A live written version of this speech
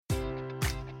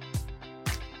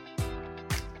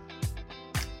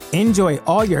Enjoy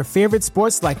all your favorite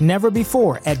sports like never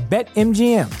before at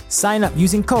BetMGM. Sign up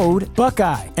using code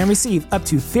Buckeye and receive up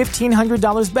to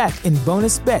 $1,500 back in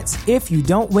bonus bets if you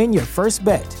don't win your first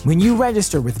bet. When you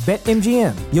register with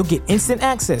BetMGM, you'll get instant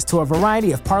access to a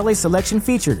variety of parlay selection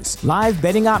features, live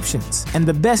betting options, and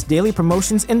the best daily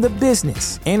promotions in the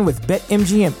business. And with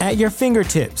BetMGM at your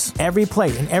fingertips, every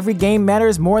play and every game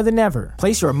matters more than ever.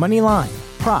 Place your money line,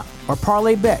 prop, or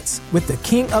parlay bets with the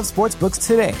king of sportsbooks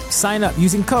today. Sign up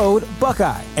using code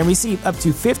Buckeye and receive up to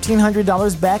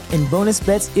 $1,500 back in bonus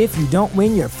bets if you don't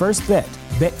win your first bet.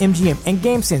 BetMGM and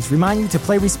GameSense remind you to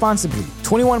play responsibly.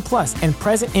 21 plus and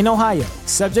present in Ohio,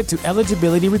 subject to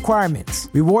eligibility requirements.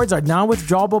 Rewards are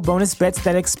non-withdrawable bonus bets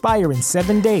that expire in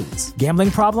 7 days. Gambling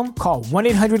problem? Call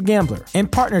 1-800-GAMBLER. In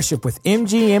partnership with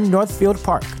MGM Northfield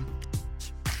Park.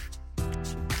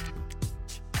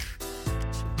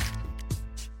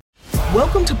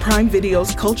 Welcome to Prime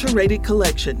Video's Culture-Rated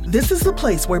Collection. This is the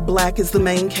place where Black is the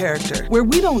main character, where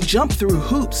we don't jump through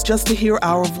hoops just to hear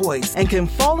our voice, and can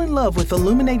fall in love with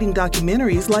illuminating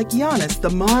documentaries like Giannis, The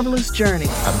Marvelous Journey.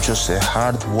 I'm just a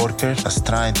hard worker that's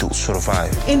trying to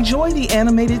survive. Enjoy the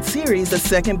animated series, The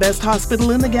Second Best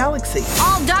Hospital in the Galaxy.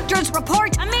 All doctors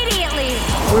report immediately!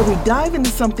 Where we dive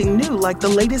into something new like the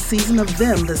latest season of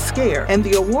Them, The Scare, and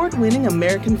the award-winning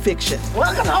American Fiction.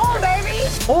 Welcome home, baby!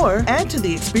 Or add to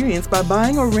the experience by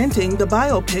buying or renting the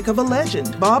biopic of a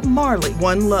legend, Bob Marley,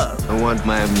 One Love. I want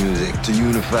my music to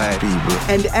unify people.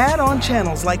 And add on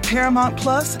channels like Paramount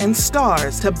Plus and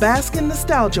Stars to bask in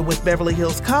nostalgia with Beverly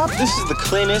Hills Cop. This is the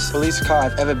cleanest police car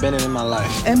I've ever been in my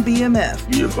life. And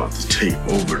BMF. You're about to take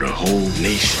over the whole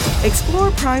nation.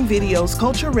 Explore Prime Video's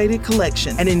Culture-Rated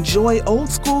Collection and enjoy old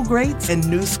school greats and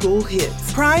new school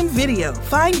hits. Prime Video.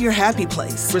 Find your happy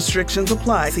place. Restrictions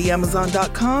apply. See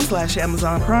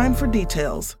Amazon.com/Amazon Prime for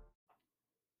details.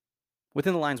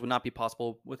 Within the Lines would not be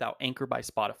possible without Anchor by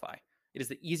Spotify. It is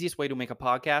the easiest way to make a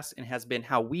podcast and has been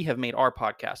how we have made our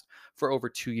podcast for over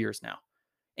 2 years now.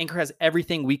 Anchor has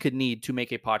everything we could need to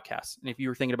make a podcast. And if you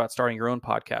were thinking about starting your own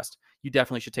podcast, you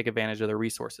definitely should take advantage of their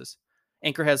resources.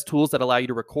 Anchor has tools that allow you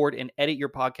to record and edit your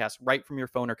podcast right from your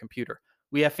phone or computer.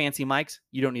 We have fancy mics.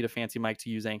 You don't need a fancy mic to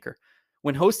use Anchor.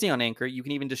 When hosting on Anchor, you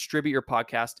can even distribute your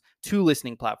podcast to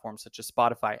listening platforms such as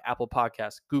Spotify, Apple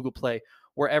Podcasts, Google Play,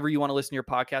 wherever you want to listen to your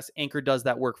podcast. Anchor does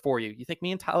that work for you. You think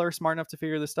me and Tyler are smart enough to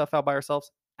figure this stuff out by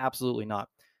ourselves? Absolutely not.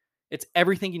 It's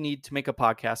everything you need to make a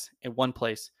podcast in one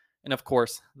place. And of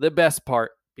course, the best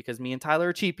part, because me and Tyler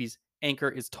are cheapies, Anchor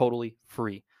is totally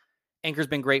free. Anchor's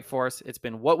been great for us. It's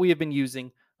been what we have been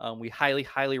using. We highly,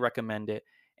 highly recommend it.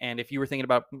 And if you were thinking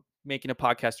about making a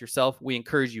podcast yourself, we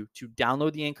encourage you to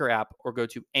download the Anchor app or go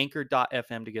to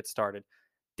anchor.fm to get started.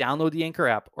 Download the Anchor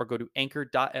app or go to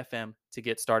anchor.fm to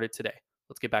get started today.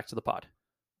 Let's get back to the pod.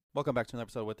 Welcome back to another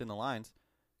episode of Within the Lines,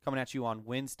 coming at you on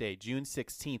Wednesday, June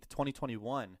 16th,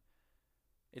 2021.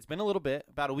 It's been a little bit,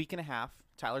 about a week and a half.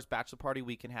 Tyler's bachelor party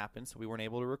weekend happened, so we weren't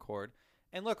able to record.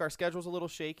 And look, our schedule's a little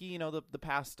shaky, the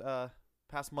past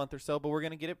month or so, but we're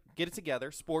going to get it together.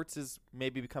 Sports is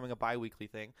maybe becoming a bi-weekly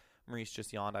thing. Maurice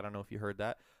just yawned. I don't know if you heard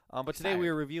that. But today we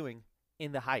are reviewing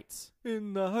In the Heights.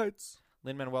 In the Heights.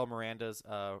 Lin-Manuel Miranda's,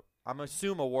 I'm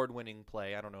assume award-winning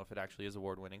play. I don't know if it actually is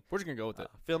award-winning. We're just going to go with it.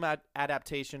 Film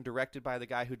adaptation directed by the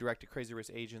guy who directed Crazy Rich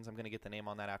Asians. I'm going to get the name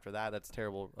on that after that. That's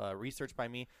terrible research by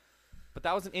me. But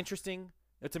that was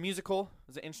it's a musical. It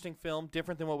was an interesting film,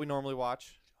 different than what we normally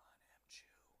watch.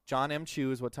 John M.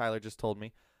 Chu is what Tyler just told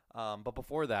me. But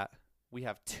before that, we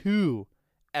have 2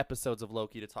 episodes of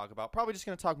Loki to talk about. Probably just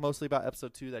going to talk mostly about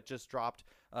episode 2 that just dropped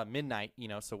midnight,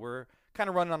 so we're kind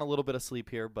of running on a little bit of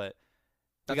sleep here, but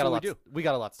we got a lot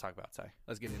to talk about, Ty.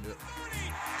 Let's get into it. 30,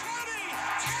 20,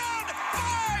 10,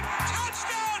 5,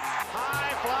 touchdown!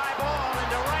 High fly ball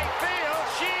into right field.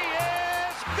 She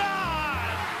is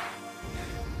gone!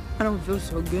 I don't feel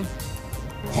so good.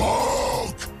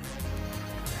 Hulk!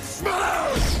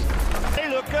 Smash! Hey,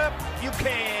 look up. You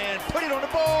can put it on the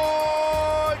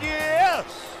board. Yes!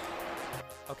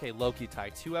 Okay, Loki,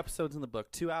 Ty. 2 episodes in the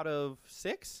book. 2 out of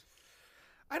 6?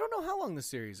 I don't know how long the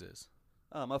series is.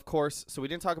 Of course. So we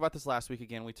didn't talk about this last week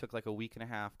again. We took like a week and a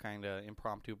half kind of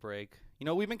impromptu break.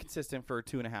 We've been consistent for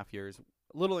 2.5 years.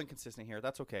 A little inconsistent here.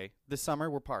 That's okay. This summer,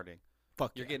 we're partying.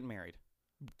 Fuck You're getting married.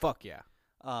 Fuck yeah.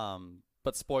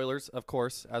 But spoilers, of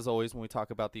course, as always when we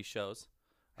talk about these shows.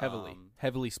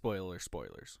 Heavily spoilers.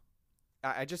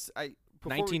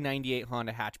 1998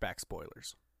 Honda hatchback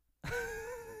spoilers.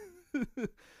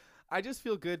 I just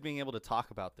feel good being able to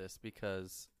talk about this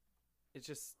because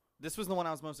this was the one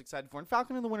I was most excited for. And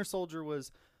Falcon and the Winter Soldier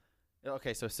was,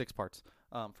 okay, so 6 parts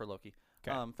for Loki.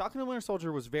 Okay. Falcon and the Winter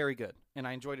Soldier was very good, and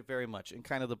I enjoyed it very much. And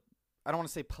kind of I don't want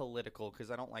to say political because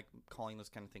I don't like calling those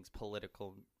kind of things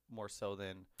political more so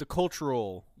than the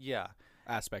cultural yeah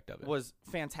aspect of it was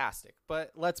fantastic.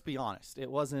 But let's be honest,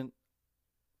 it wasn't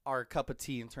our cup of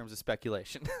tea in terms of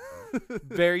speculation.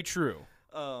 Very true.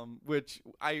 Which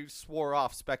I swore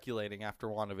off speculating after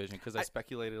WandaVision because I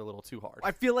speculated a little too hard.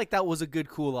 I feel like that was a good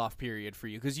cool-off period for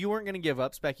you because you weren't going to give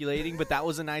up speculating, but that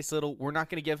was a nice little, we're not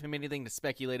going to give him anything to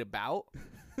speculate about,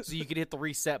 so you could hit the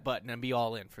reset button and be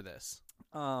all in for this.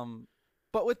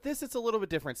 But with this, it's a little bit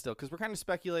different still because we're kind of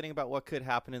speculating about what could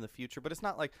happen in the future, but it's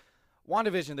not like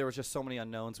WandaVision, there was just so many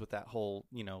unknowns with that whole,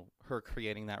 her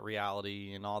creating that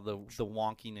reality and all the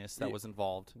wonkiness that was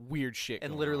involved. Weird shit.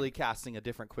 And literally casting a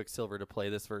different Quicksilver to play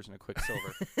this version of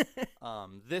Quicksilver.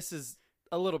 This is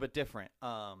a little bit different.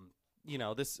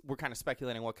 We're kind of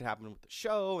speculating what could happen with the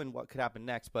show and what could happen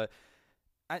next, but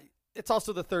it's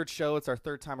also the third show. It's our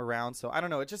third time around, so I don't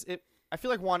know. I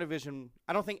feel like WandaVision,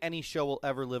 I don't think any show will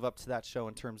ever live up to that show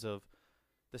in terms of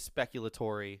the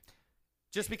speculatory.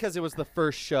 Just because it was the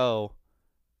first show,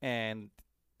 and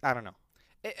I don't know.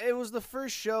 It was the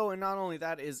first show, and not only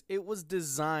that, it was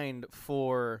designed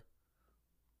for,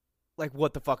 like,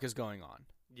 what the fuck is going on.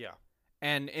 Yeah.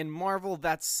 And in Marvel,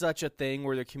 that's such a thing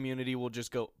where the community will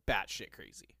just go batshit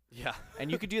crazy. Yeah. And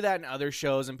you could do that in other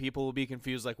shows, and people will be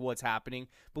confused, like, what's happening.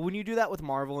 But when you do that with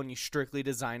Marvel and you strictly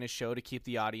design a show to keep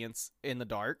the audience in the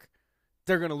dark,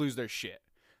 they're going to lose their shit.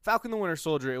 Falcon the Winter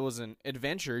Soldier, it was an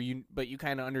adventure, but you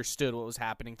kind of understood what was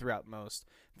happening throughout most.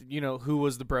 Who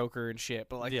was the broker and shit,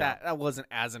 but like that wasn't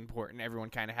as important.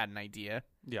 Everyone kind of had an idea.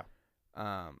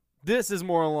 Yeah. This is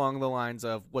more along the lines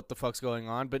of what the fuck's going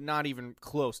on, but not even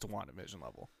close to WandaVision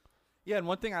level. Yeah, and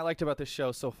one thing I liked about this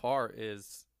show so far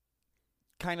is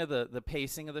kind of the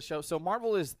pacing of the show. So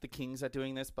Marvel is the kings at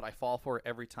doing this, but I fall for it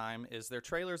every time, is their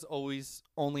trailers always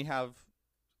only have,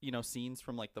 scenes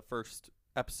from like the first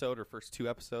episode or first 2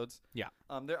 episodes. Yeah.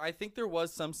 I think there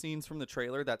was some scenes from the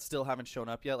trailer that still haven't shown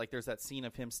up yet. Like there's that scene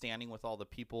of him standing with all the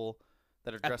people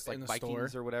that are dressed like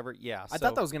Vikings or whatever. Yeah. I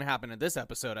thought that was going to happen in this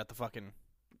episode at the fucking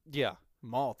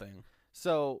mall thing.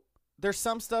 So there's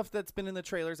some stuff that's been in the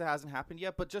trailers that hasn't happened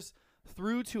yet, but just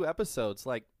through 2 episodes,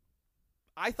 like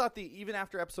I thought even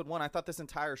after episode 1, I thought this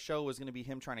entire show was going to be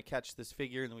him trying to catch this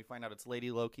figure, and then we find out it's Lady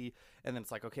Loki, and then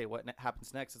it's like, okay, what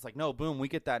happens next? It's like, no, boom, we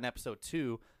get that in episode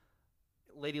 2.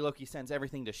 Lady Loki sends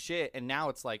everything to shit, and now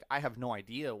it's like I have no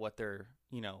idea what their,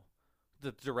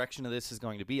 the direction of this is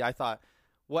going to be. I thought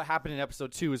what happened in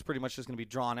episode 2 is pretty much just going to be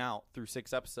drawn out through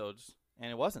 6 episodes, and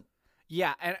it wasn't.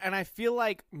 Yeah, and I feel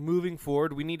like moving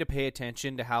forward, we need to pay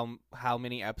attention to how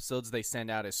many episodes they send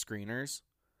out as screeners,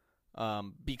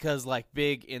 because like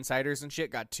big insiders and shit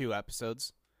got 2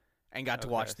 episodes and got to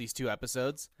watch these 2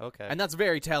 episodes. Okay, and that's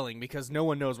very telling because no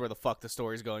one knows where the fuck the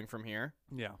story's going from here.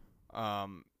 Yeah.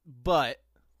 But,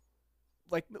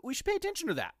 like, we should pay attention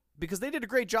to that because they did a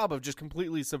great job of just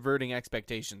completely subverting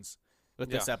expectations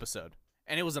with this episode.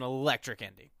 And it was an electric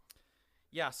ending.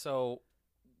 Yeah, so,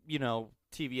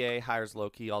 TVA hires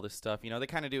Loki, all this stuff. They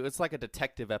kind of do. It's like a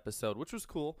detective episode, which was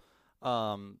cool.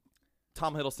 Tom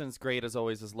Hiddleston's great, as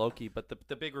always, as Loki. But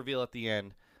the big reveal at the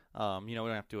end, we don't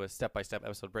have to do a step-by-step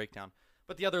episode breakdown.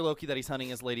 But the other Loki that he's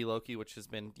hunting is Lady Loki, which has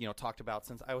been, talked about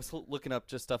since I was looking up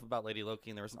just stuff about Lady Loki,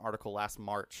 and there was an article last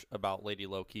March about Lady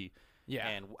Loki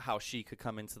and how she could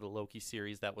come into the Loki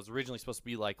series that was originally supposed to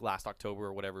be like last October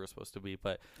or whatever it was supposed to be.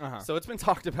 But so it's been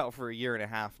talked about for a year and a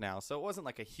half now, so it wasn't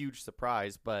like a huge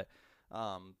surprise, but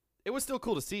it was still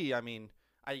cool to see. I mean,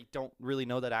 I don't really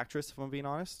know that actress, if I'm being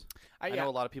honest. I know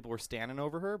a lot of people were standing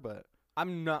over her, but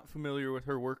I'm not familiar with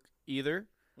her work either.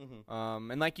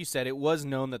 Mm-hmm. And like you said, it was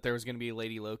known that there was going to be a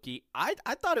Lady Loki. I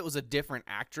thought it was a different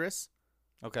actress.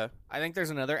 Okay. I think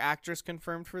there's another actress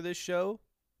confirmed for this show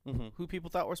mm-hmm. who people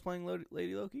thought was playing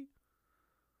Lady Loki.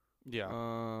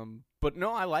 Yeah. But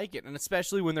no, I like it. And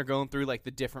especially when they're going through like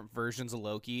the different versions of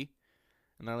Loki.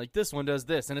 And they're like, this one does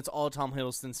this. And it's all Tom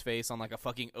Hiddleston's face on like a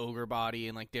fucking ogre body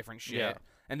and like different shit. Yeah.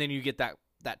 And then you get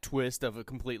that twist of a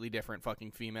completely different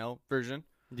fucking female version.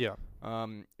 Yeah.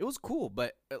 It was cool,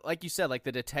 but like you said, like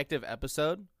the detective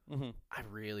episode, mm-hmm. I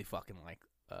really fucking like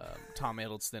Tom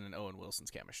Hiddleston and Owen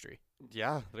Wilson's chemistry.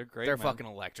 Yeah, they're great. They're man. fucking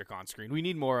electric on screen. We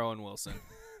need more Owen Wilson.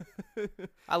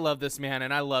 I love this man,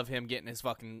 and I love him getting his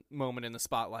fucking moment in the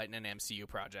spotlight in an MCU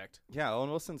project. Yeah, Owen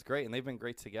Wilson's great, and they've been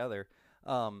great together.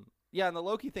 Yeah, and the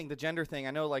Loki thing, the gender thing,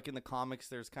 I know like in the comics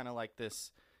there's kind of like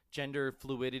this gender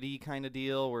fluidity kind of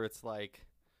deal where it's like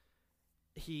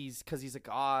because he's a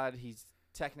god, he's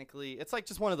technically, it's like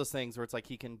just one of those things where it's like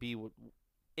he can be,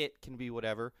 it can be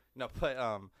whatever. No, but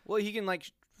well, he can like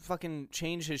fucking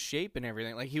change his shape and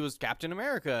everything. Like he was Captain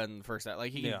America in the first act.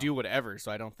 Like he can do whatever.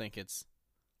 So I don't think it's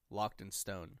locked in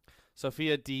stone.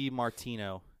 Sophia Di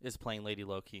Martino is playing Lady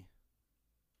Loki.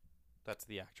 That's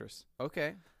the actress.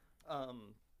 Okay.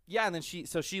 Yeah, and then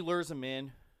she lures him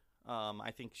in.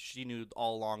 I think she knew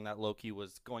all along that Loki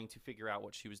was going to figure out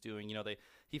what she was doing. You know,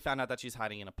 he found out that she's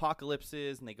hiding in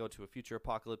apocalypses, and they go to a future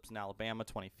apocalypse in Alabama,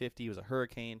 2050. It was a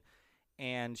hurricane,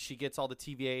 and she gets all the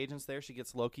TVA agents there. She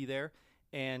gets Loki there,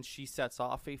 and she sets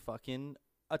off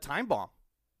a time bomb,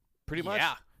 pretty much.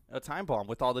 Yeah. A time bomb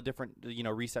with all the different,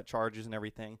 reset charges and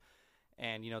everything.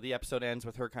 And, the episode ends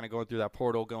with her kind of going through that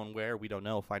portal, going where? We don't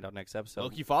know. Find out next episode.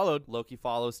 Loki followed. Loki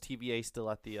follows. TVA still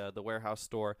at the warehouse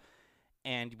store.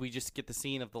 And we just get the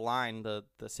scene of the line, the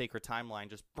sacred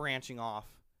timeline, just branching off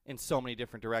in so many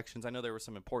different directions. I know there were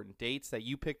some important dates that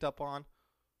you picked up on.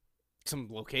 Some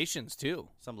locations, too.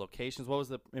 Some locations. What was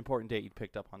the important date you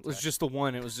picked up on? It was just the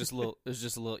one. It was just a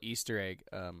little Easter egg.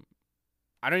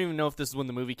 I don't even know if this is when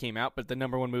the movie came out, but the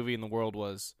number one movie in the world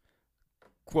was,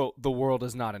 quote, "The World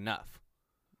Is Not Enough."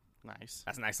 Nice.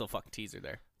 That's a nice little fucking teaser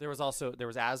there. There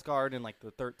was Asgard in like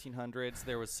the 1300s.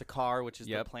 There was Sakaar, which is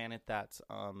the planet that's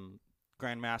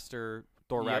Grandmaster,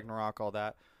 Thor Ragnarok, all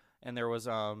that. And there was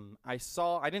I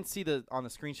didn't see on the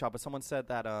screenshot, but someone said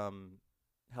that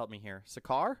help me here.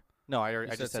 Sakaar? No, I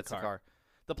just said Sakaar.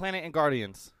 The planet in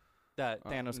Guardians that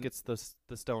Thanos gets the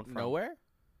stone from. Nowhere?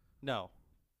 No.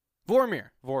 Vormir.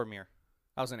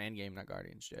 That was an Endgame, not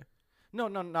Guardians, Jay. No,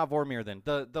 not Vormir then.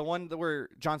 The one where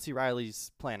John C.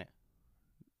 Reilly's planet.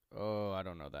 Oh, I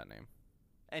don't know that name.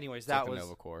 Anyways, It's that like was the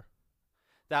Nova Corps.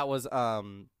 That was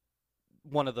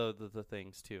one of the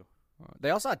things too. They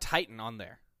also had Titan on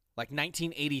there, like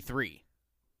 1983.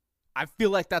 I feel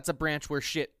like that's a branch where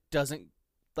shit doesn't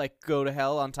like go to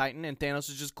hell on Titan, and Thanos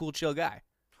is just a cool, chill guy.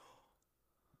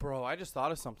 Bro, I just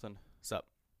thought of something. What's up?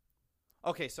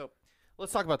 Okay, so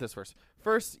let's talk about this first.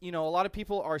 First, a lot of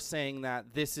people are saying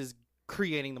that this is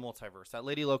creating the multiverse, that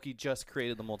Lady Loki just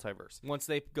created the multiverse. Once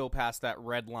they go past that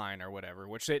red line or whatever,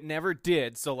 which it never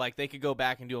did, so like they could go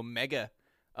back and do a mega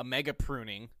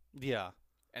pruning,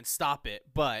 and stop it.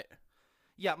 But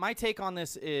yeah, my take on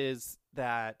this is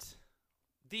that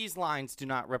these lines do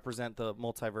not represent the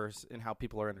multiverse and how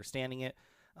people are understanding it.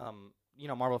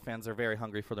 Marvel fans are very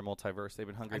hungry for their multiverse. They've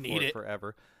been hungry for it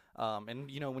forever. And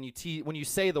when you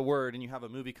say the word and you have a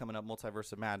movie coming up,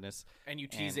 Multiverse of Madness, and you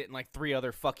tease it in like 3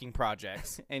 other fucking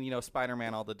projects, and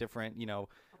Spider-Man, all the different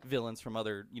villains from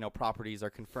other properties are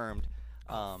confirmed.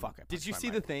 Did you see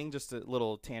the thing? Just a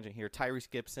little tangent here. Tyrese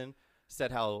Gibson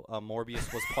said how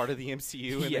Morbius was part of the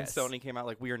MCU, and then Sony came out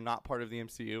like, we are not part of the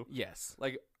MCU. Yes.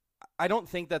 Like, I don't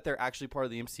think that they're actually part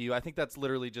of the MCU. I think that's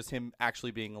literally just him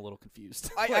actually being a little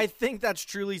confused. I think that's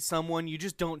truly someone you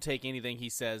just don't take anything he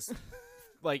says.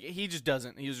 Like, he just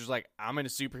doesn't. He's just like, I'm in a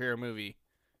superhero movie.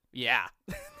 Yeah.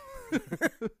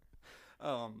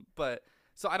 But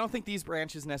so I don't think these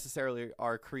branches necessarily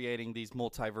are creating these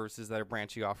multiverses that are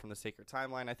branching off from the sacred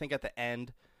timeline. I think at the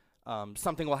end,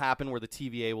 something will happen where the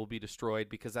TVA will be destroyed,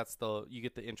 because you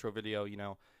get the intro video,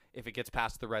 if it gets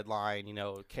past the red line,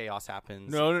 chaos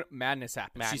happens. No, madness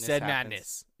happens. She said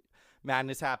madness.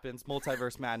 Madness happens.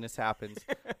 Multiverse madness happens.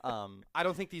 I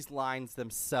don't think these lines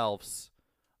themselves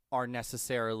are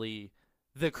necessarily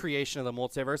the creation of the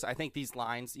multiverse. I think these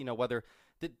lines, whether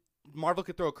Marvel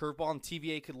could throw a curveball and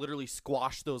TVA could literally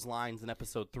squash those lines in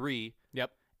episode 3.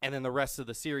 Yep. And then the rest of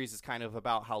the series is kind of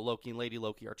about how Loki and Lady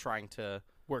Loki are trying to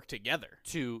work together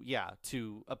to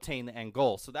obtain the end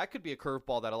goal. So that could be a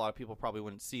curveball that a lot of people probably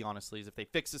wouldn't see, honestly, is if they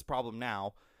fix this problem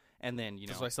now and then,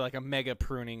 So I saw like a mega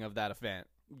pruning of that event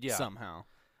somehow.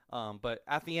 But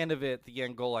at the end of it, the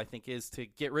end goal, I think, is to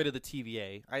get rid of the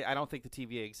TVA. I don't think the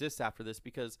TVA exists after this,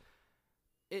 because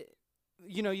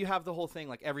you have the whole thing,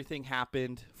 like everything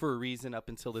happened for a reason up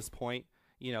until this point,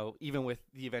 even with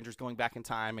the Avengers going back in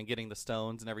time and getting the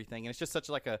stones and everything. And it's just such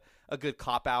like a good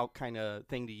cop-out kind of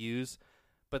thing to use.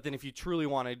 But then if you truly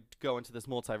want to go into this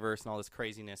multiverse and all this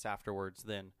craziness afterwards,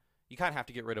 then you kind of have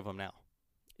to get rid of them now.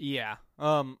 Yeah.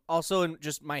 Also, in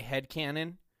just my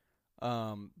headcanon,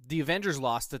 the Avengers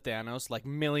lost to Thanos like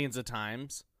millions of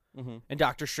times, and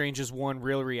Doctor Strange's won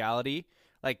real reality.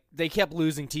 Like, they kept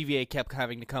losing. TVA kept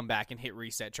having to come back and hit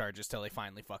reset charges till they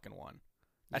finally fucking won.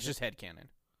 That's just headcanon.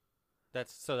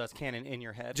 That's canon in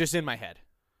your head? Just in my head.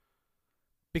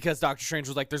 Because Doctor Strange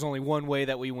was like, there's only one way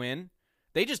that we win.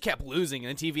 They just kept losing, and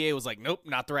then TVA was like, nope,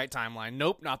 not the right timeline.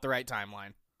 Nope, not the right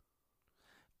timeline.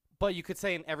 But you could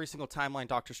say in every single timeline,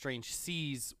 Doctor Strange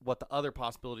sees what the other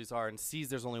possibilities are and sees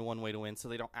there's only one way to win, so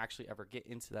they don't actually ever get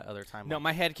into that other timeline. No,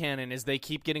 my headcanon is they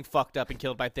keep getting fucked up and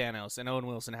killed by Thanos, and Owen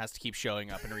Wilson has to keep showing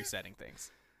up and resetting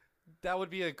things. That would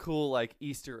be a cool, like,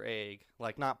 Easter egg.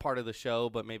 Like, not part of the show,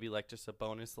 but maybe, like, just a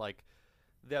bonus, like,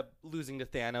 them losing to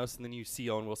Thanos, and then you see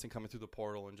Owen Wilson coming through the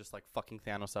portal and just like fucking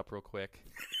Thanos up real quick,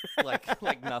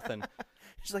 like nothing.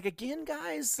 She's like, again,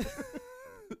 guys.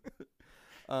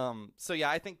 So yeah,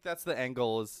 I think that's the end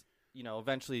goal is,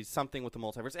 eventually something with the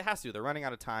multiverse. It has to. They're running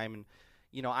out of time,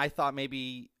 and I thought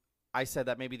I said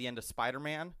that maybe the end of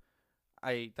Spider-Man.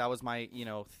 That was my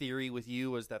theory with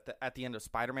you, was that at the end of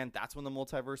Spider-Man, that's when the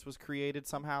multiverse was created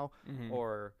somehow,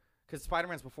 or because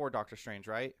Spider-Man's before Doctor Strange,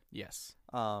 right? Yes.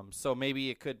 So maybe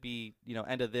it could be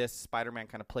end of this, Spider-Man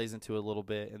kind of plays into it a little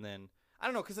bit, and then I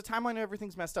don't know, because the timeline of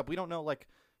everything's messed up. We don't know like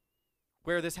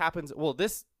where this happens. Well,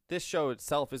 this show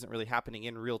itself isn't really happening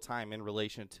in real time in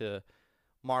relation to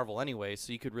Marvel anyway,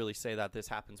 so you could really say that this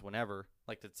happens whenever,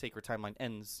 like the sacred timeline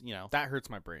ends. That hurts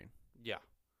my brain. Yeah.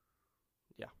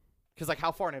 Because like,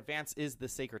 how far in advance is the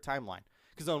sacred timeline?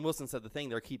 Because Owen Wilson said the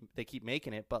thing, they keep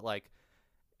making it, but like,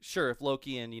 sure, if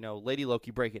Loki and Lady Loki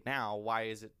break it now, why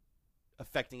is it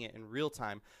affecting it in real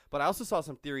time? But I also saw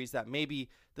some theories that maybe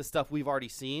the stuff we've already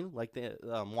seen, like the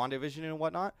WandaVision and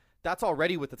whatnot, that's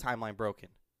already with the timeline broken,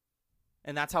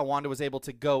 and that's how Wanda was able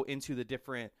to go into the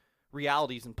different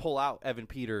realities and pull out Evan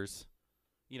Peters,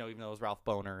 even though it was Ralph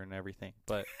Boner and everything,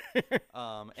 but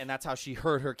and that's how she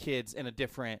heard her kids in a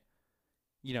different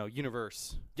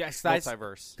universe. Yes,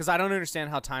 multiverse. Because I don't understand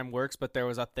how time works, but there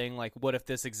was a thing like, what if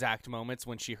this exact moment's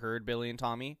when she heard Billy and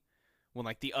Tommy, when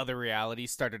like the other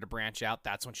realities started to branch out,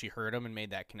 that's when she heard them and made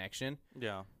that connection.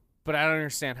 Yeah. But I don't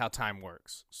understand how time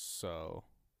works. So,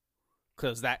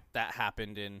 because that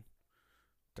happened in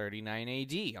 39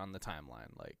 AD on the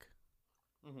timeline, like.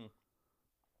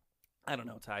 I don't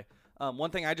know, Ty.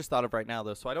 One thing I just thought of right now,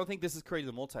 though, so I don't think this is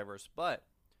creating the multiverse, but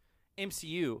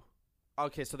MCU.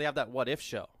 Okay, so they have that What If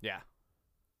show. Yeah.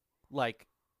 Like,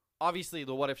 obviously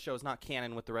the What If show is not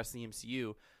canon with the rest of the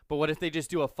MCU, but what if they just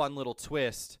do a fun little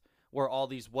twist where all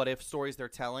these What If stories they're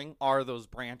telling are those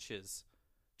branches,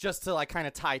 just to like kind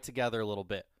of tie together a little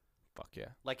bit? Fuck yeah.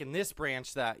 Like in this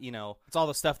branch that, it's all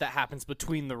the stuff that happens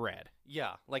between the red.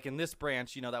 Yeah, like in this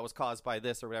branch, that was caused by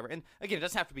this or whatever. And again, it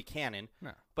doesn't have to be canon,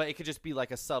 no. But it could just be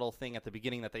like a subtle thing at the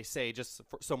beginning that they say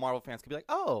so Marvel fans could be like,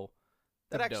 oh,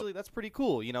 that's pretty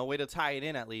cool, way to tie it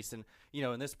in at least. And,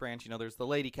 in this branch, there's the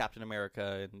Lady Captain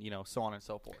America and, so on and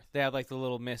so forth. They have like the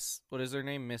little what is her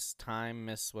name? Miss Time,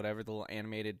 Miss whatever, the little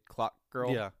animated clock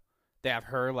girl. Yeah. They have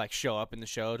her like show up in the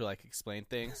show to like explain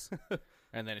things.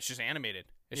 And then it's just animated.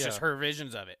 It's just her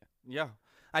visions of it. Yeah.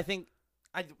 I think,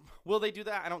 will they do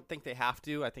that? I don't think they have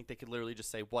to. I think they could literally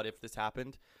just say, what if this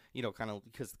happened? Kind of,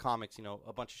 because the comics,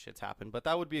 a bunch of shit's happened. But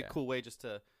that would be a cool way just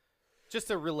to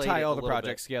relate tie it all a the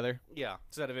projects together. Yeah.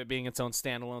 Instead of it being its own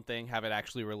standalone thing, have it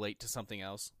actually relate to something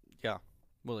else. Yeah.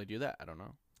 Will they do that? I don't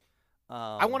know.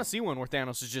 I want to see one where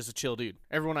Thanos is just a chill dude.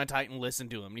 Everyone on Titan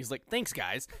listened to him, and he's like, thanks,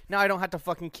 guys. Now I don't have to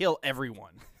fucking kill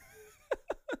everyone.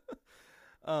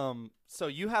 So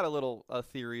you had a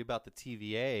theory about the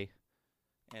TVA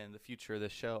and the future of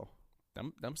this show.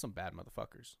 Them some bad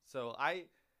motherfuckers. So I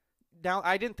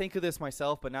didn't think of this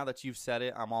myself, but now that you've said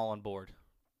it, I'm all on board.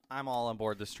 I'm all on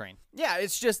board this train. Yeah,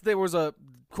 it's just there was a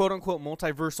quote-unquote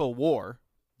multiversal war.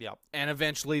 Yep. And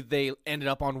eventually they ended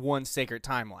up on one sacred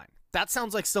timeline. That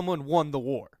sounds like someone won the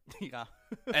war. Yeah.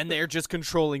 And they're just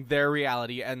controlling their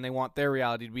reality, and they want their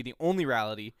reality to be the only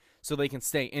reality so they can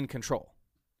stay in control.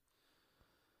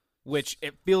 Which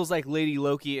it feels like Lady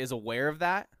Loki is aware of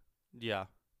that. Yeah.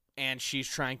 And she's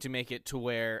trying to make it to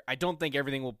where I don't think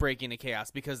everything will break into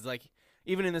chaos because, like,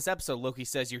 even in this episode, Loki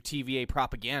says you're TVA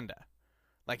propaganda.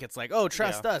 Like, it's like, oh,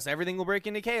 trust us. Everything will break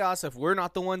into chaos if we're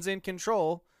not the ones in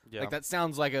control. Yeah. Like, that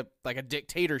sounds like a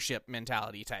dictatorship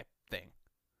mentality type thing.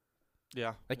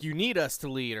 Yeah. Like, you need us to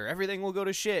lead or everything will go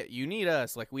to shit. You need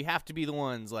us. Like, we have to be the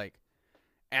ones. Like,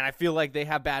 and I feel like they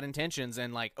have bad intentions.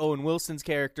 And, like, Owen Wilson's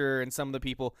character and some of the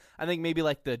people, I think maybe,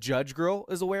 like, the judge girl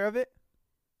is aware of it.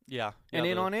 Yeah. And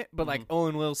in on it. But, like,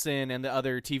 Owen Wilson and the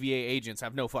other TVA agents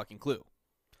have no fucking clue.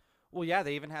 Well, yeah,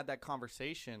 they even had that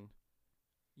conversation,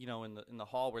 you know, in the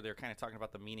hall where they're kind of talking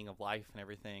about the meaning of life and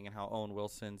everything and how Owen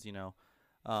Wilson's, you know,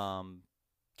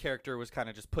 character was kind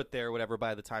of just put there, whatever,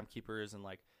 by the timekeepers. And,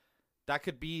 like, that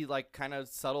could be, like, kind of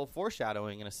subtle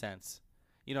foreshadowing in a sense.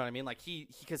 You know what I mean? Like,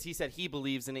 because he said he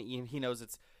believes in it. He knows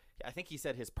it's, I think he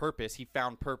said his purpose. He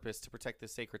found purpose to protect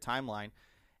this sacred timeline.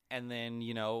 And then,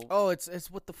 you know. Oh, it's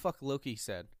what the fuck Loki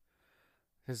said.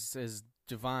 His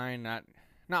divine,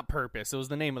 not purpose. It was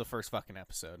the name of the first fucking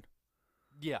episode.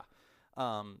 Yeah.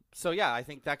 So, yeah, I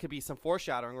think that could be some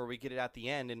foreshadowing where we get it at the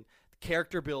end. And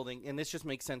character building, and this just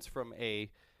makes sense from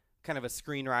a kind of a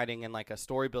screenwriting and like a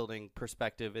story building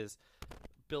perspective, is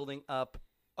building up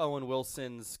Owen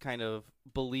Wilson's kind of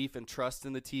belief and trust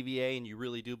in the TVA, and you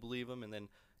really do believe him. And then,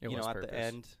 you know, at the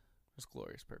end. It's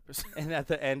glorious purpose. And at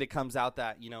the end, it comes out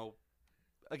that, you know,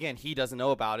 again, he doesn't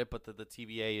know about it, but the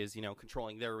TVA is, you know,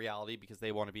 controlling their reality because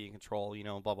they want to be in control, you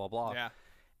know, blah, blah, blah. Yeah.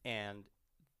 And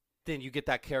then you get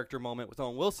that character moment with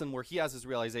Owen Wilson where he has his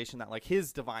realization that, like,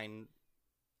 his divine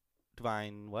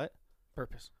what?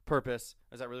 Purpose.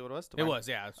 Is that really what it was? It was,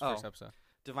 yeah. It was the first episode.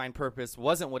 Divine purpose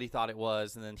wasn't what he thought it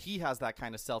was. And then he has that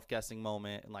kind of self-guessing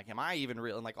moment. And, like, am I even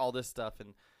real? And, like, all this stuff.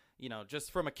 And, you know,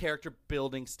 just from a character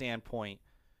building standpoint,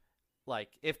 like,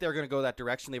 if they're going to go that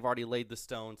direction, they've already laid the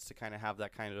stones to kind of have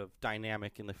that kind of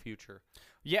dynamic in the future.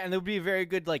 Yeah, and there would be very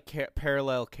good, like,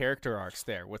 parallel character arcs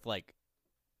there with, like,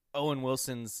 Owen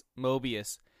Wilson's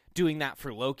Mobius doing that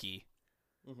for Loki.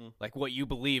 Mm-hmm. Like, what you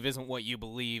believe isn't what you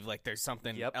believe. Like, there's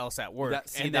something else at work.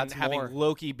 And then having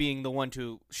Loki being the one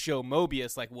to show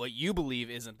Mobius, like, what you believe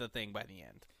isn't the thing by the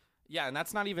end. Yeah, and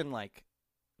that's not even, like,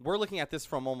 we're looking at this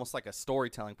from almost like a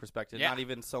storytelling perspective. Yeah. Not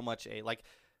even so much a, like,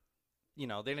 you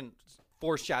know, they didn't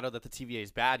foreshadow that the TVA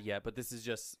is bad yet, but this is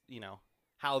just, you know,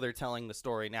 how they're telling the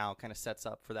story now kind of sets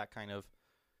up for that kind of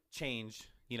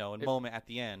change, you know, and moment at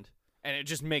the end. And it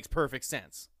just makes perfect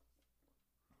sense.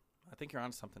 I think you're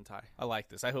onto something, Ty. I like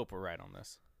this. I hope we're right on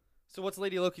this. So what's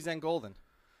Lady Loki's end goal then?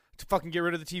 To fucking get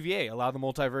rid of the TVA, allow the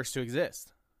multiverse to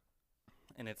exist.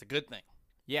 And it's a good thing.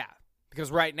 Yeah,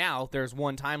 because right now there's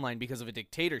one timeline because of a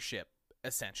dictatorship,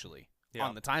 essentially,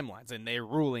 on the timelines, and they're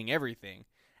ruling everything,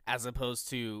 as opposed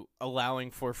to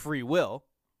allowing for free will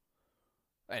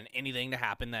and anything to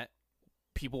happen that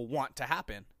people want to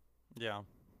happen. Yeah.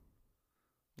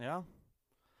 Yeah.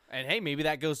 And hey, maybe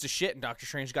that goes to shit and Doctor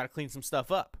Strange got to clean some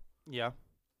stuff up. Yeah.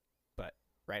 But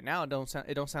right now it don't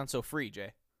sound so free,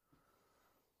 Jay.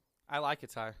 I like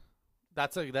it, Ty.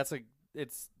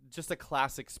 It's just a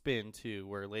classic spin too,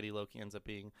 where Lady Loki ends up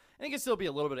being, and it can still be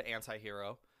a little bit of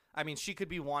anti-hero. I mean, she could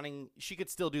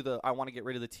still do I want to get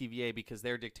rid of the TVA because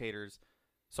they're dictators,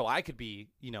 so I could be,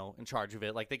 you know, in charge of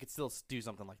it. Like, they could still do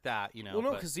something like that, you know. Well,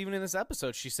 no, because even in this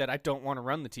episode, she said, I don't want to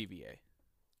run the TVA.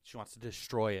 She wants to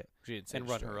destroy it and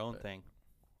run her own thing.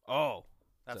 Oh.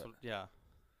 That's what, yeah.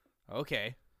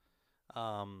 Okay.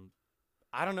 I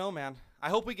don't know, man. I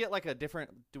hope we get, like,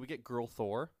 do we get Girl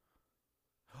Thor?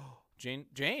 Jane.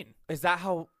 Is that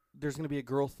how there's going to be a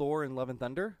Girl Thor in Love and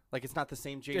Thunder? Like, it's not the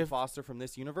same Jane Foster from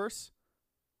this universe?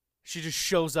 She just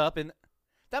shows up, and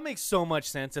that makes so much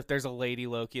sense if there's a Lady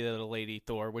Loki that a Lady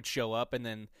Thor would show up, and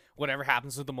then whatever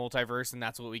happens with the multiverse, and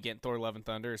that's what we get in Thor Love and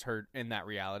Thunder is her in that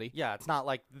reality. Yeah, it's not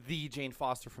like the Jane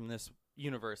Foster from this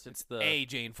universe. It's a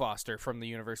Jane Foster from the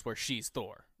universe where she's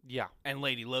Thor. Yeah. And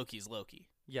Lady Loki's Loki.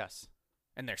 Yes.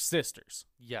 And they're sisters.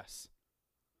 Yes.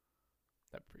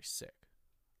 That'd be pretty sick.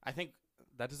 I think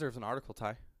that deserves an article,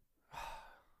 Ty.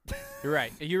 You're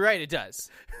right. You're right, it does.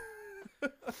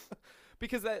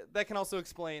 Because that can also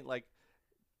explain, like,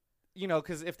 you know,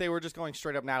 because if they were just going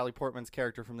straight up Natalie Portman's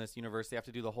character from this universe, they have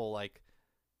to do the whole, like,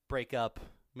 breakup,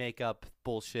 makeup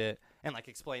bullshit, and, like,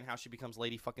 explain how she becomes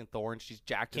Lady fucking Thor and she's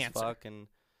jacked as fuck, and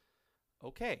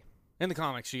okay. In the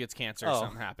comics, she gets cancer or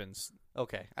something happens.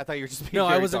 Okay. I thought you were just being No,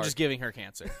 I wasn't dark. just giving her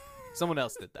cancer. Someone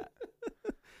else did that.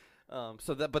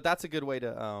 But that's a good way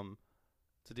to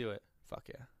do it. Fuck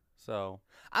yeah. So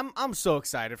I'm so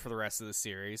excited for the rest of the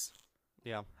series.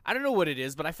 Yeah. I don't know what it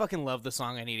is, but I fucking love the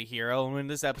song I Need a Hero. And when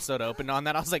this episode opened on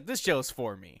that, I was like, this show's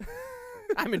for me.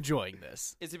 I'm enjoying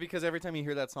this. Is it because every time you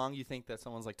hear that song, you think that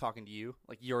someone's, like, talking to you?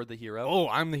 Like, you're the hero? Oh,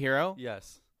 I'm the hero?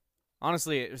 Yes.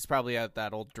 Honestly, it was probably at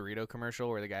that old Dorito commercial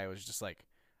where the guy was just, like,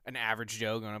 an average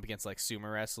Joe going up against, like,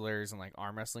 sumo wrestlers and, like,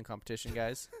 arm wrestling competition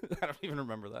guys. I don't even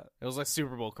remember that. It was, like,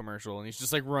 Super Bowl commercial, and he's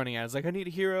just, like, running at it. It's like, I need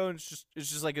a hero, and it's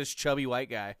just like, this chubby white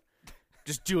guy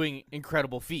just doing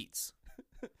incredible feats.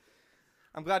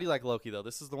 I'm glad you like Loki, though.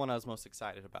 This is the one I was most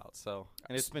excited about,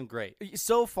 and it's been great.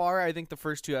 So far, I think the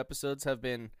first 2 episodes have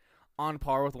been on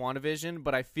par with WandaVision,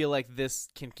 but I feel like this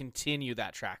can continue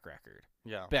that track record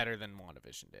better than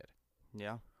WandaVision did.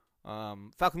 Yeah.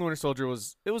 Falcon the Winter Soldier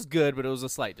was good, but it was a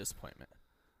slight disappointment.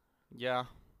 Yeah.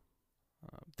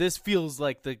 This feels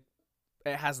like it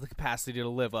has the capacity to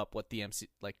live up what the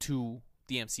to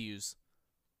the MCU's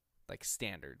like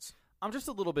standards. I'm just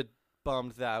a little bit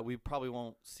bummed that we probably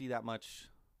won't see that much,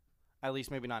 at least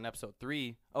maybe not in episode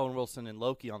 3, Owen Wilson and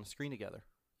Loki on the screen together.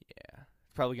 Yeah.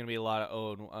 It's probably going to be a lot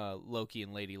of Loki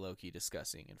and Lady Loki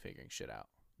discussing and figuring shit out.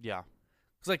 Yeah.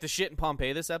 It's like the shit in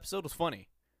Pompeii this episode was funny.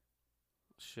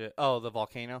 Shit. Oh, the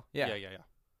volcano? Yeah.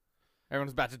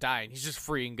 Everyone's about to die, and he's just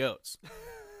freeing goats.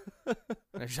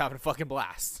 They're just having a fucking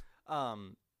blast.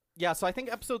 Yeah, so I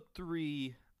think episode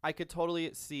 3, I could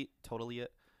totally see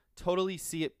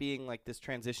it being like this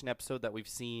transition episode that we've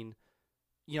seen.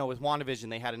 You know, with WandaVision,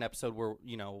 they had an episode where,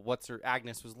 you know,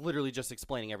 Agnes was literally just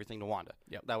explaining everything to Wanda.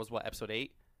 Yep. That was, what, episode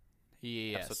 8?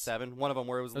 Yes. Episode 7. One of them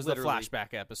where it was There's literally the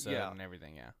flashback episode and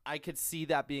everything, yeah. I could see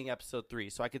that being episode 3.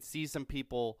 So I could see some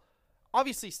people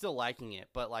obviously still liking it,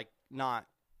 but like not.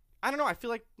 I don't know. I feel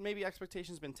like maybe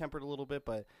expectations been tempered a little bit,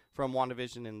 but from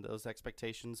WandaVision and those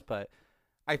expectations. But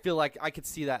I feel like I could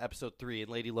see that episode 3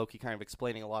 and Lady Loki kind of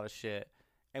explaining a lot of shit,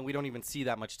 and we don't even see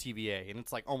that much TVA, and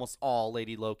it's like almost all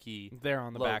Lady Loki. They're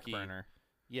on the Loki. back burner.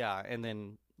 Yeah, and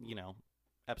then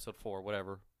episode 4,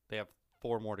 whatever. They have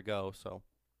 4 more to go. So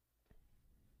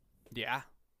yeah,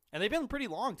 and they've been pretty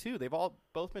long too. They've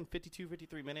both been 52,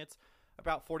 53 minutes.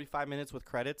 About 45 minutes with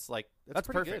credits. Like that's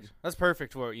pretty perfect. good. That's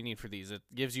perfect for what you need for these. It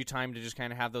gives you time to just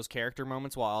kind of have those character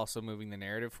moments while also moving the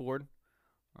narrative forward,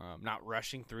 not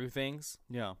rushing through things.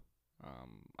 Yeah,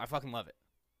 I fucking love it.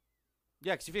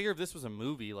 Yeah, because you figure if this was a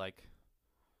movie, like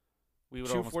we would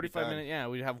 2 almost 45 be done. minute. Yeah,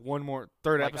 we'd have one more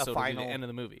third Like a episode final at the end of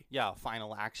the movie. Yeah, a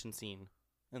final action scene,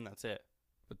 and that's it.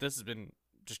 But this has been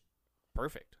just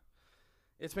perfect.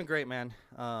 It's been great, man.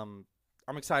 I'm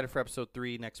excited for episode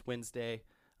 3 next Wednesday.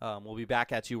 We'll be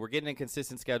back at you. We're getting a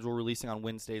consistent schedule, releasing on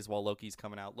Wednesdays while Loki's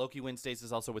coming out. Loki Wednesdays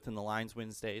is also Within the Lines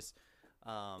Wednesdays.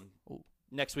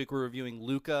 Next week we're reviewing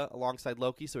Luca alongside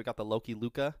Loki, so we got the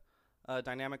Loki-Luca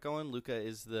dynamic going. Luca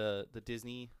is the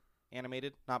Disney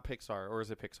animated, not Pixar, or is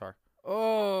it Pixar?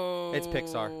 Oh, it's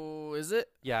Pixar. Is it?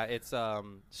 Yeah, it's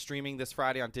streaming this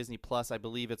Friday on Disney Plus. I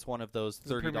believe it's one of those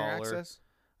 $30. Access?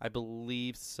 I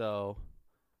believe so.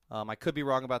 I could be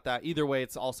wrong about that. Either way,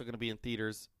 it's also going to be in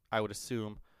theaters, I would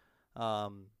assume.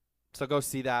 So go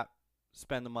see that.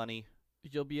 Spend the money.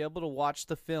 You'll be able to watch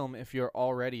the film if you're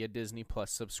already a Disney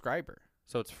Plus subscriber.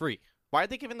 So it's free. Why are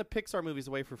they giving the Pixar movies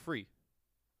away for free?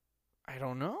 I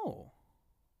don't know.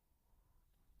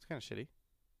 It's kind of shitty.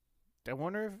 I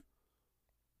wonder if...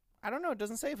 I don't know. It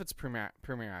doesn't say if it's Premier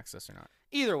Access or not.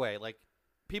 Either way, like,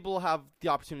 people have the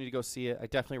opportunity to go see it. I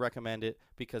definitely recommend it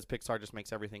because Pixar just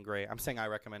makes everything great. I'm saying I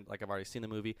recommend, like I've already seen the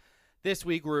movie. This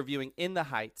week we're reviewing In the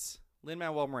Heights.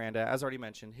 Lin-Manuel Miranda, as already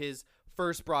mentioned, his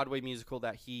first Broadway musical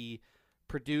that he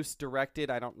produced, directed.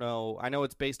 I don't know. I know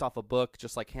it's based off a book,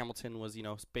 just like Hamilton was,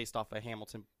 based off a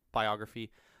Hamilton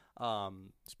biography.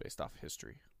 It's based off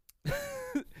history.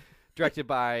 Directed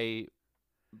by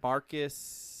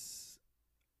Marcus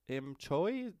M.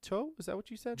 Choi? Is that what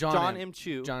you said? John M.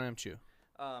 Chu. John M. Chu.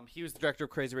 He was the director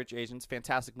of Crazy Rich Asians.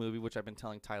 Fantastic movie, which I've been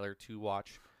telling Tyler to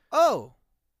watch. Oh!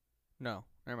 No,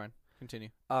 never mind. Continue.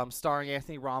 Starring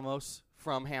Anthony Ramos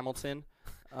from Hamilton.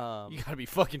 You gotta be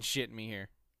fucking shitting me here.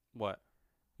 What?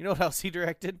 You know what else he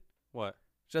directed? What?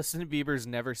 Justin Bieber's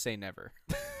Never Say Never.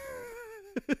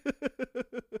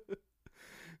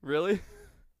 Really?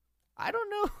 I don't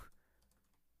know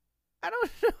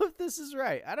if this is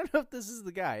right. I don't know if this is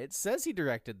the guy. It says he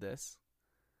directed this.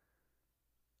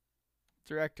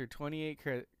 Director, 28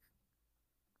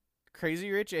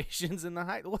 Crazy Rich Asians in the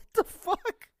Heights. What the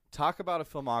fuck? Talk about a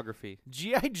filmography.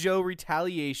 G.I. Joe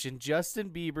Retaliation, Justin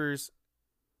Bieber's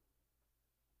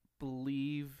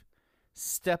Believe,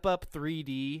 Step Up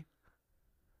 3D,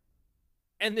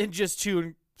 and then just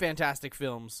 2 fantastic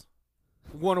films.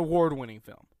 1 award-winning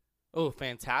film. Oh,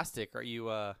 fantastic. Are you,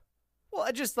 Well,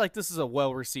 I just, this is a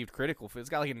well-received critical film. It's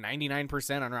got, a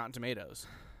 99% on Rotten Tomatoes.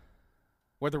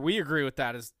 Whether we agree with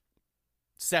that is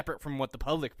separate from what the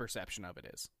public perception of it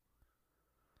is.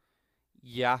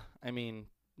 Yeah, I mean...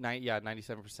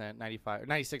 97%, 95,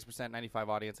 96%, 95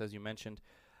 audience, as you mentioned.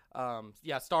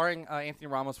 Starring Anthony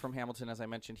Ramos from Hamilton, as I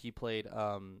mentioned. He played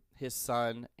his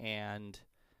son and...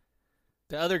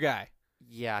 the other guy.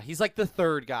 Yeah, he's like the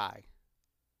third guy.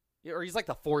 Or he's like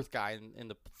the fourth guy in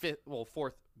the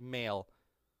fourth male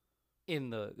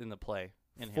in the play.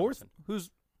 In Fourth? Hamilton.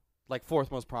 Who's... like fourth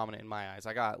most prominent in my eyes.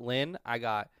 I got Lynn. I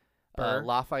got Burr.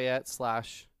 Lafayette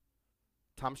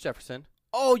 / Thomas Jefferson.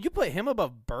 Oh, you put him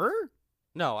above Burr?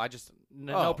 No, I just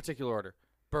no particular order.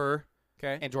 Burr,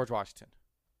 okay, and George Washington.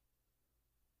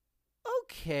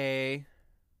 Okay,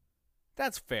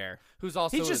 that's fair. Who's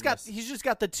also he's just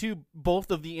got the 2.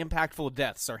 Both of the impactful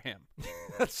deaths are him.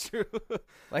 That's true.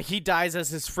 He dies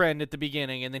as his friend at the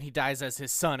beginning, and then he dies as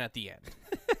his son at the end.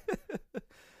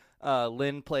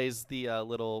 Lynn plays the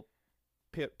little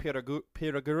Piraguro.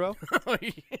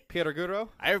 Piraguro.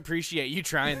 I appreciate you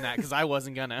trying that because I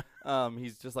wasn't gonna.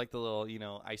 He's just like the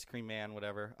little, ice cream man,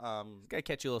 whatever. Gotta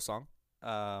catch you a little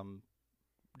song.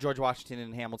 George Washington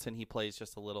in Hamilton, he plays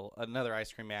just another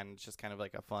ice cream man. It's just kind of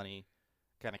like a funny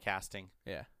kind of casting.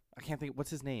 Yeah. I can't think.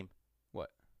 What's his name?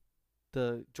 What?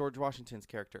 The George Washington's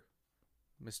character.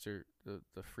 Mr.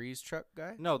 The freeze truck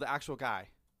guy? No, the actual guy.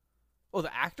 Oh,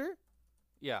 the actor?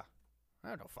 Yeah. I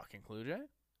have no fucking clue, Jay.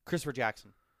 Christopher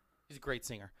Jackson. He's a great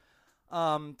singer.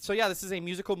 This is a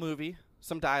musical movie,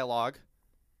 some dialogue.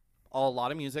 A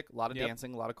lot of music, a lot of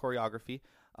dancing, a lot of choreography.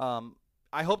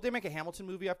 I hope they make a Hamilton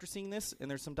movie after seeing this,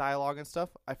 and there's some dialogue and stuff.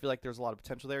 I feel like there's a lot of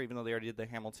potential there, even though they already did the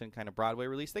Hamilton kind of Broadway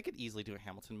release. They could easily do a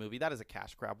Hamilton movie. That is a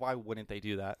cash grab. Why wouldn't they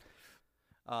do that?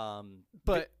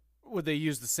 But would they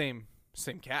use the same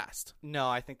cast? No,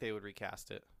 I think they would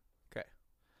recast it. Okay.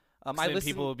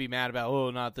 People would be mad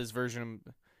about, not this version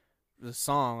of the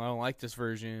song. I don't like this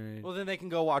version. Well, then they can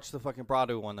go watch the fucking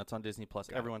Broadway one that's on Disney Plus.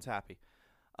 Everyone's happy.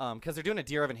 Because they're doing a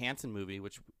Dear Evan Hansen movie,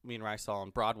 which me and Rai saw on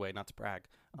Broadway, not to brag.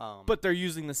 But they're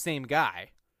using the same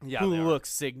guy who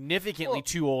looks significantly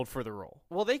too old for the role.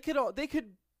 Well, they could.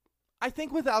 I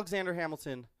think with Alexander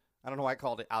Hamilton, I don't know why I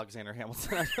called it Alexander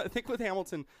Hamilton. I think with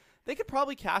Hamilton, they could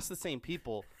probably cast the same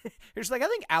people. You're just like, I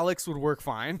think Alex would work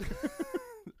fine.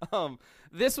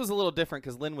 This was a little different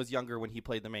because Lin was younger when he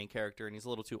played the main character, and he's a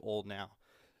little too old now.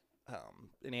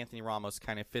 And Anthony Ramos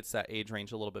kind of fits that age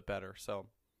range a little bit better. So,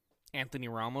 Anthony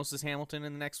Ramos is Hamilton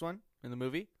in the next one in the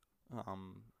movie.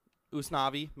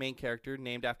 Usnavi, main character,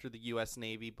 named after the U.S.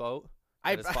 Navy boat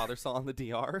that his father saw in the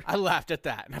DR. I laughed at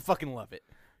that, and I fucking love it.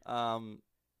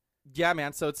 Yeah,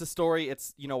 man. So it's a story.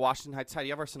 It's Washington Heights. How do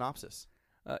you have our synopsis?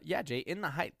 Yeah, Jay. In the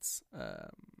Heights,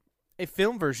 a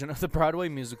film version of the Broadway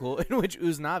musical in which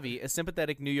Usnavi, a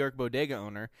sympathetic New York bodega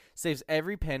owner, saves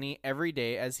every penny every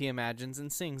day as he imagines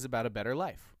and sings about a better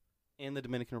life. In the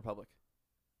Dominican Republic.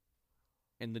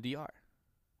 In the DR.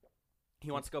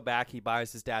 He wants to go back. He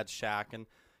buys his dad's shack. And,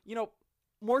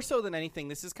 more so than anything,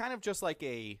 this is kind of just like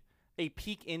a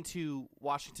peek into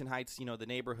Washington Heights, the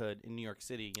neighborhood in New York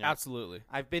City. Absolutely.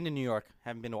 I've been to New York.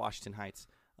 Haven't been to Washington Heights.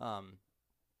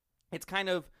 It's kind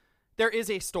of, there is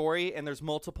a story, and there's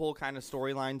multiple kind of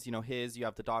storylines. You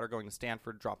have the daughter going to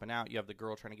Stanford, dropping out. You have the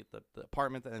girl trying to get the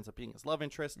apartment that ends up being his love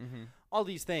interest. Mm-hmm. All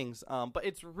these things. But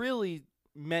it's really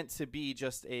meant to be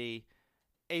just a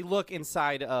look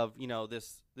inside of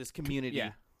this community.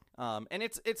 Yeah. And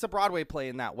it's a Broadway play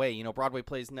in that way. Broadway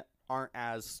plays aren't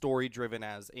as story driven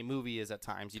as a movie is at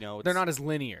times. They're not as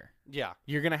linear. Yeah,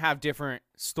 you're gonna have different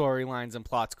storylines and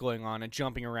plots going on and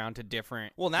jumping around to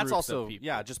different. Well, and that's groups also of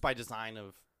people. just by design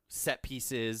of set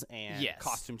pieces and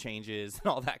costume changes and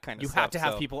all that kind of you stuff. You have to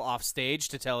have people off stage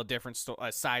to tell a different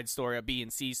a side story, a B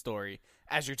and C story,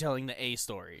 as you're telling the A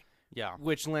story. Yeah,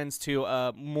 which lends to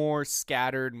a more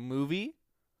scattered movie.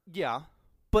 Yeah.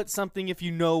 But something, if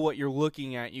you know what you're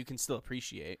looking at, you can still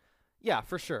appreciate. Yeah,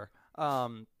 for sure.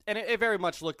 And it very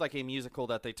much looked like a musical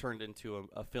that they turned into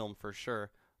a film for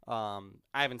sure. I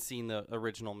haven't seen the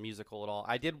original musical at all.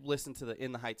 I did listen to the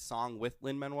In the Heights song with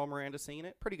Lin-Manuel Miranda singing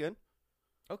it. Pretty good.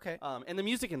 Okay. And the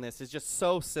music in this is just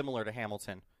so similar to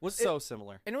Hamilton.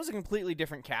 Similar. And it was a completely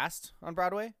different cast on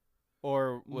Broadway?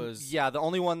 Or was... Yeah, the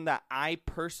only one that I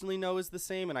personally know is the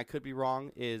same, and I could be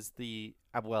wrong, is the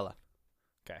Abuela.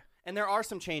 Okay. And there are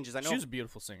some changes. I know she was a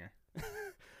beautiful singer.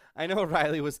 I know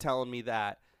Riley was telling me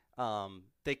that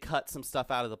they cut some stuff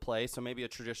out of the play, so maybe a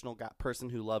traditional person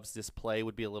who loves this play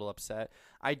would be a little upset.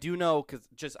 I do know,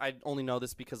 I only know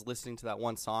this because listening to that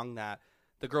one song, that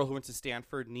the girl who went to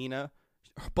Stanford, Nina,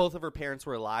 both of her parents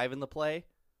were alive in the play.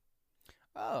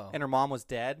 Oh. And her mom was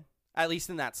dead, at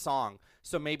least in that song.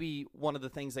 So maybe one of the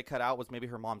things they cut out was maybe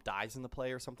her mom dies in the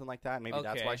play or something like that. And maybe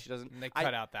that's why she doesn't. And they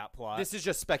cut out that plot. This is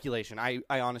just speculation. I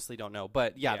honestly don't know.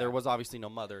 But yeah, there was obviously no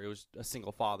mother. It was a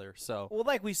single father. So well,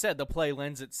 like we said, the play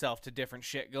lends itself to different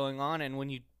shit going on. And when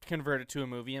you convert it to a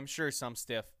movie, I'm sure some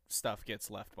stuff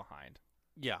gets left behind.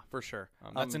 Yeah, for sure.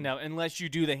 That's enough. Unless you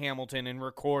do the Hamilton and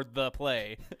record the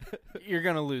play, you're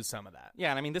going to lose some of that. Yeah,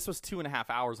 and I mean, this was 2.5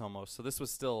 hours almost. So this was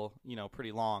still,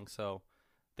 pretty long. So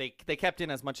they kept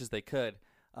in as much as they could.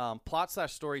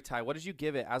 Plot/story, Ty, what did you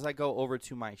give it as I go over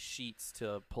to my sheets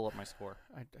to pull up my score?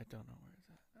 I don't know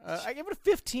where it's at. I give it a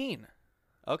 15.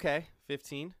 Okay,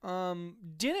 15.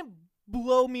 Didn't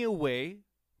blow me away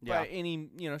by any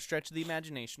stretch of the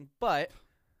imagination, but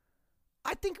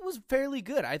I think it was fairly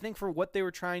good. I think for what they were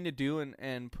trying to do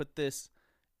and put this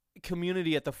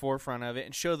community at the forefront of it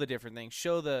and show the different things,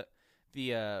 show the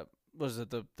was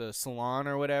it the salon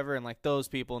or whatever, and like those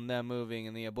people and them moving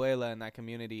and the abuela in that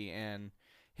community and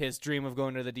his dream of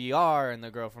going to the DR and the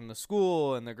girl from the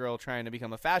school and the girl trying to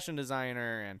become a fashion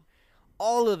designer and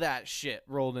all of that shit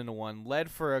rolled into one led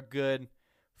for a good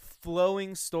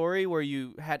flowing story where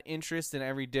you had interest in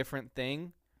every different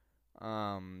thing.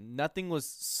 Nothing was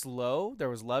slow. There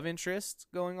was love interest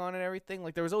going on and everything.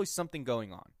 Like there was always something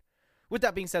going on. With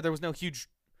that being said, there was no huge,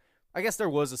 I guess there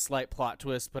was a slight plot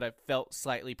twist, but I felt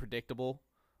slightly predictable.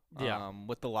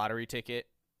 With the lottery ticket.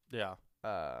 Yeah.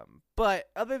 But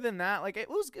other than that, like it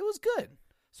was good.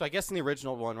 So I guess in the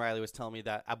original one, Riley was telling me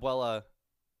that Abuela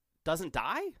doesn't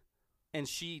die, and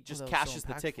she just cashes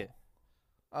the ticket.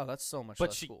 Oh, that's so much but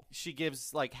less cool. she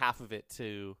gives like half of it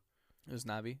to It was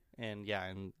Navi.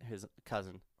 and his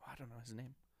cousin. I don't know his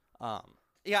name.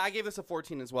 Yeah, I gave this a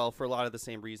 14 as well for a lot of the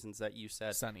same reasons that you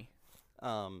said. Sunny.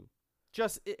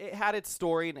 Just it had its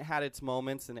story and it had its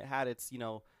moments and it had its,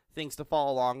 things to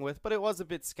follow along with, but it was a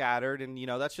bit scattered, and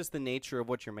that's just the nature of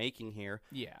what you're making here.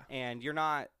 Yeah. And you're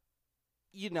not,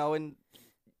 and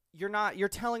you're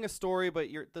telling a story, but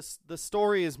the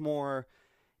story is more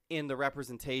in the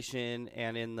representation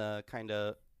and in the kind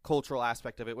of cultural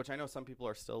aspect of it, which I know some people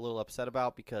are still a little upset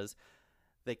about because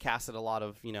they casted a lot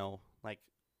of, like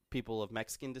people of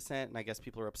Mexican descent, and I guess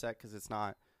people are upset because it's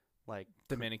not like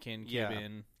Dominican, yeah,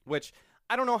 Cuban, which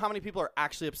I don't know how many people are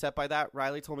actually upset by that.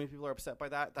 Riley told me people are upset by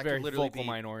that. That very could literally vocal be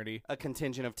minority. a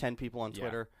contingent of 10 people on Yeah.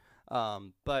 Twitter.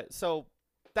 But so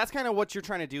that's kind of what you're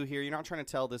trying to do here. You're not trying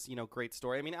to tell this, great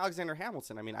story. I mean, Alexander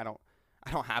Hamilton. I mean, I don't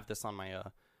have this on my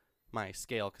my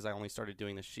scale because I only started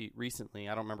doing this sheet recently.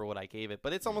 I don't remember what I gave it,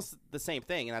 but it's almost the same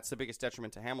thing, and that's the biggest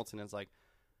detriment to Hamilton. Is like,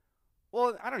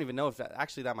 well, I don't even know if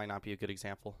that might not be a good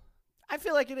example. I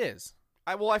feel like it is.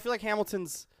 I feel like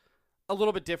Hamilton's a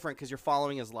little bit different because you're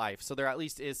following his life, so there at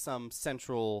least is some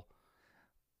central.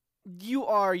 You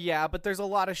are, yeah, but there's a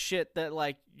lot of shit that,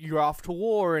 like, you're off to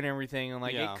war and everything, and,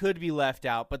 like, Yeah. it could be left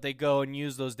out, but they go and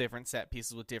use those different set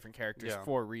pieces with different characters Yeah.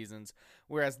 for reasons,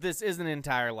 whereas this isn't an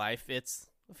entire life, it's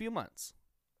a few months.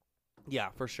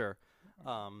 Yeah, for sure.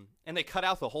 And they cut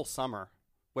out the whole summer,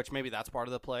 which maybe that's part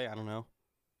of the play. I don't know.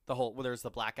 There's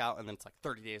the blackout, and then it's like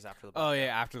 30 days after the blackout. Oh,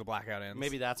 yeah, after the blackout ends.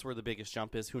 Maybe that's where the biggest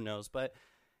jump is. Who knows? But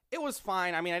it was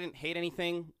fine. I mean, I didn't hate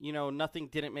anything. Nothing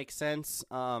didn't make sense.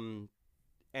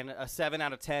 And a 7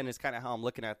 out of 10 is kind of how I'm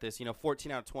looking at this.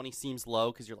 14 out of 20 seems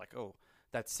low because you're like, oh,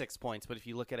 that's 6 points. But if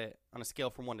you look at it on a scale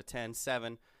from 1 to 10,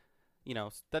 7,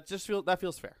 that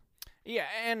feels fair. Yeah,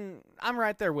 and I'm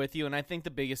right there with you, and I think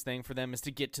the biggest thing for them is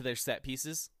to get to their set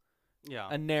pieces. Yeah.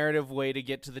 A narrative way to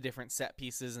get to the different set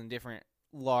pieces and different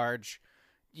large,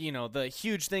 the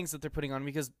huge things that they're putting on,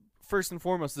 because first and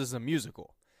foremost, this is a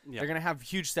musical. Yeah. They're going to have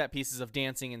huge set pieces of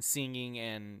dancing and singing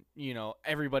and,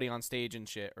 everybody on stage and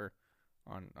shit, or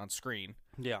on screen.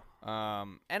 Yeah.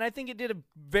 And I think it did a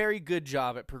very good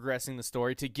job at progressing the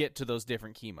story to get to those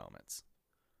different key moments.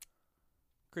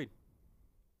 Agreed.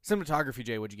 Cinematography,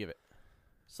 Jay, what'd you give it?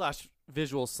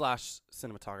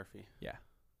 /visual/cinematography. Yeah.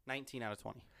 19 out of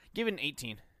 20. Give it an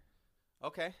 18.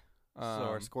 Okay. So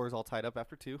our score's all tied up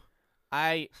after 2.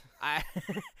 I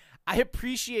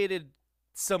appreciated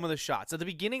some of the shots. At the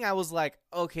beginning, I was like,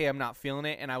 okay, I'm not feeling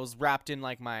it, and I was wrapped in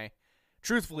like my,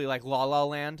 truthfully, like La La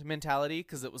Land mentality,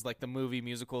 because it was like the movie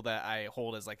musical that I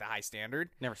hold as like the high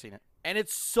standard. Never seen it. And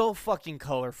it's so fucking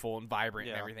colorful and vibrant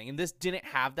and Yeah. everything, and this didn't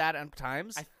have that at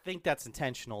times. I think that's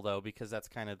intentional though, because that's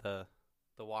kind of the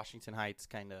Washington Heights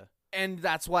kind of. And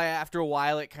that's why after a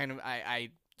while, it kind of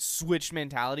I switched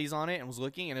mentalities on it and was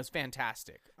looking, and it was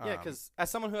fantastic. Yeah, because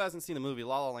as someone who hasn't seen the movie,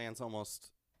 La La Land's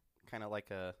almost kind of like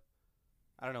a,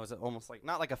 I don't know, is it almost like,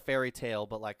 not like a fairy tale,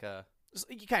 but like a,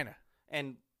 you kind of,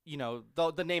 and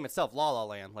the name itself, La La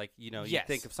Land, like you Yes.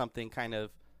 think of something kind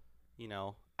of,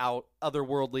 out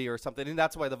otherworldly or something, and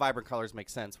that's why the vibrant colors make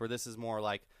sense. Where this is more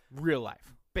like real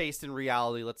life, based in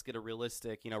reality. Let's get a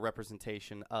realistic,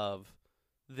 representation of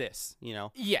this.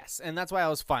 Yes, and that's why I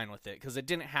was fine with it, because it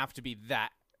didn't have to be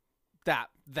that.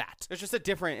 It's just a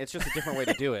different way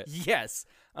to do it. Yes.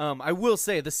 I will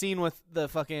say the scene with the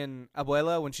fucking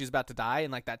abuela when she's about to die in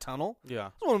like that tunnel. Yeah.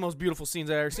 It's one of the most beautiful scenes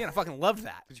I've ever seen. I fucking loved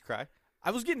that. Did you cry? I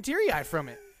was getting teary-eyed from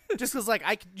it. Just because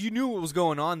like you knew what was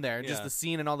going on there. Just Yeah. the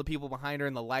scene and all the people behind her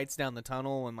and the lights down the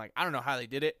tunnel, and like I don't know how they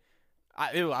did it.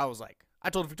 I was like,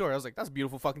 I told Victoria, I was like, that's a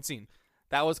beautiful fucking scene.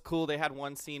 That was cool. They had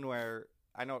one scene where,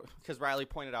 I know, because Riley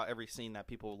pointed out every scene that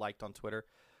people liked on Twitter.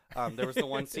 There was the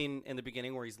one scene in the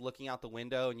beginning where he's looking out the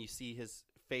window and you see his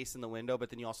face in the window, but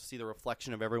then you also see the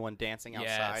reflection of everyone dancing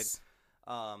outside. Yes.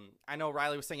 I know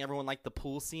Riley was saying everyone liked the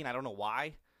pool scene. I don't know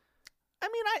why. I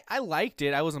mean, I liked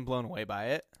it. I wasn't blown away by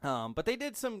it. But they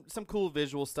did some cool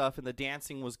visual stuff, and the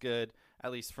dancing was good,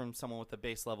 at least from someone with the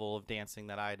base level of dancing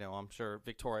that I know. I'm sure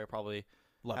Victoria probably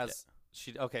Loved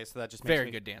it. Okay, so that just makes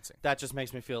Very good dancing. That just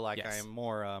makes me feel like Yes. I am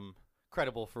more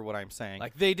credible for what I'm saying.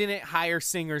 Like, they didn't hire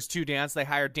singers to dance. They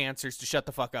hired dancers to shut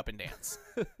the fuck up and dance.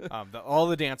 All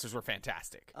the dancers were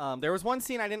fantastic. There was one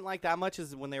scene I didn't like that much,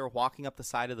 is when they were walking up the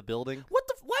side of the building. Why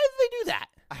did they do that?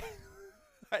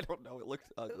 I don't know. It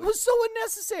looked ugly. It was so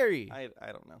unnecessary. I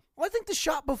don't know. Well, I think the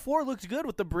shot before looked good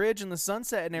with the bridge and the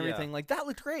sunset and everything. Yeah. Like, that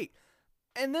looked great.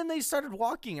 And then they started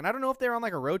walking, and I don't know if they were on,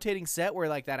 like, a rotating set where,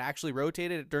 like, that actually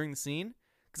rotated during the scene,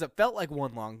 because it felt like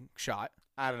one long shot.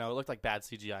 I don't know. It looked like bad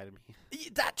CGI to me.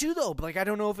 That too, though. But, like, I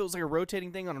don't know if it was, like, a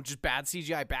rotating thing on just bad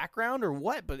CGI background or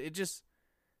what, but it just...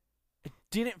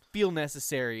 didn't feel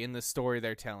necessary in the story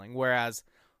they're telling. Whereas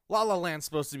La La Land's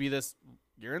supposed to be this,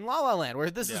 you're in La La Land,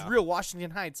 where this is real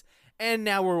Washington Heights, and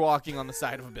now we're walking on the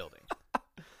side of a building.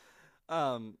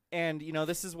 And, you know,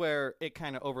 this is where it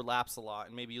kind of overlaps a lot,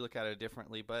 and maybe you look at it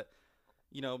differently, but,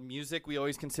 you know, music, we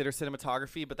always consider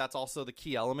cinematography, but that's also the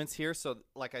key elements here. So,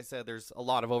 like I said, there's a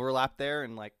lot of overlap there,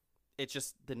 and, like, it's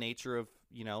just the nature of,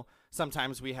 you know,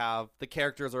 sometimes we have the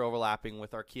characters are overlapping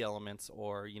with our key elements,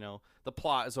 or, you know, the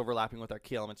plot is overlapping with our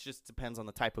key elements. It just depends on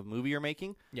the type of movie you're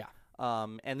making. Yeah.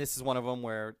 And this is one of them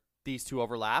where these two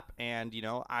overlap, and, you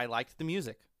know, I liked the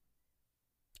music.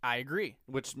 I agree.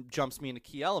 Which jumps me into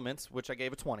key elements, which I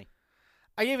gave a 20.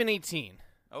 I gave an 18.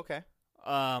 Okay.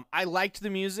 I liked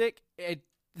the music.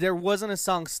 There wasn't a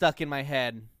song stuck in my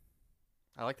head.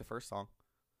 I like the first song.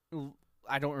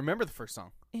 I don't remember the first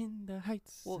song. In the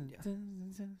Heights. Well,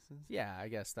 yeah, I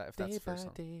guess if that's the first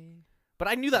song. Day. But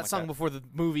I knew that song before the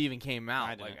movie even came out.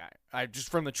 I didn't. I just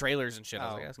from the trailers and shit. I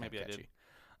was like, that's maybe kinda I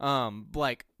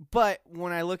catchy. But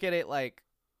when I look at it like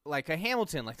a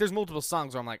Hamilton, like there's multiple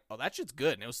songs where I'm like, oh, that shit's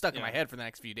good, and it was stuck in my head for the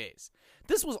next few days.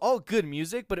 This was all good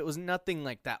music, but it was nothing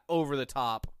like that over the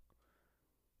top.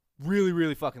 Really,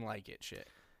 really fucking like it shit.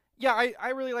 Yeah, I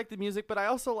really liked the music, but I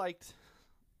also liked.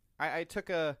 I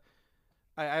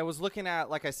was looking at,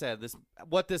 like I said,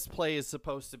 what this play is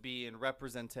supposed to be in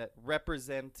representative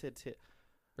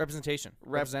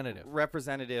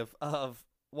of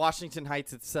Washington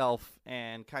Heights itself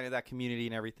and kind of that community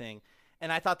and everything.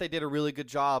 And I thought they did a really good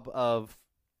job of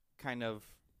kind of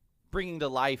bringing to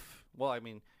life. Well, I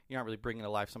mean, you're not really bringing to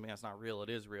life something that's not real. It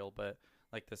is real, but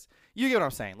like this, you get what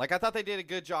I'm saying. Like I thought they did a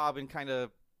good job in kind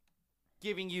of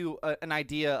giving you an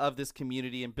idea of this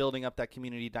community and building up that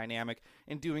community dynamic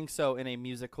and doing so in a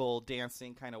musical,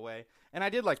 dancing kind of way. And I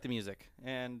did like the music.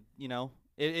 And, you know,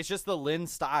 it's just the Lynn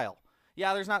style.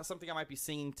 Yeah, there's not something I might be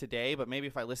singing today, but maybe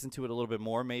if I listen to it a little bit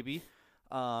more, maybe.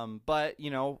 But, you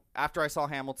know, after I saw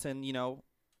Hamilton, you know,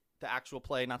 the actual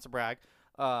play, not to brag,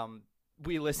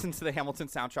 we listened to the Hamilton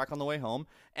soundtrack on the way home,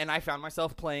 and I found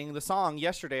myself playing the song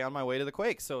yesterday on my way to the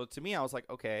Quake. So to me, I was like,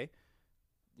 okay.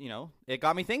 You know, it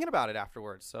got me thinking about it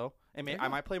afterwards. So I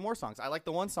might play more songs. I like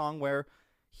the one song where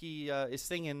he is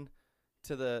singing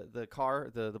to the car,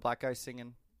 the black guy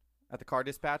singing at the car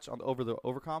dispatch over the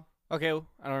overcom. Okay,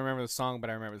 I don't remember the song, but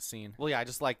I remember the scene. Well, yeah, I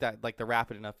just like that, like the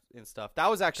rapid enough and stuff. That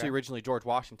was actually originally George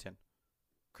Washington.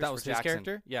 That was his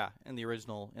character? Yeah, in the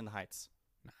original In the Heights.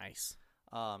 Nice.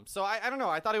 So I don't know.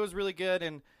 I thought it was really good,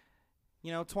 and,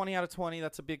 you know, 20 out of 20,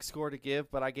 that's a big score to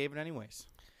give, but I gave it anyways.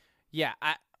 Yeah,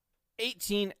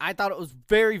 18, I thought it was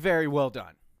very, very well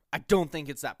done. I don't think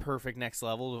it's that perfect next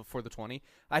level for the 20.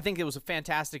 I think it was a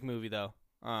fantastic movie, though.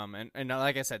 And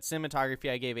like I said, cinematography,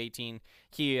 I gave 18.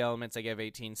 Key elements, I gave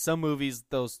 18. Some movies,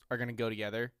 those are going to go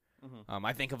together. Mm-hmm.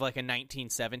 I think of like a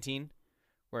 1917,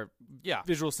 where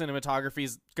visual cinematography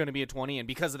is going to be a 20, and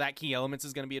because of that, key elements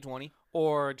is going to be a 20.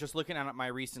 Or just looking at my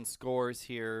recent scores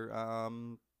here,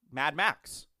 Mad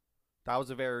Max. That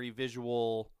was a very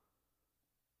visual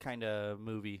kind of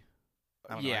movie.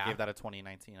 I don't know. I gave that a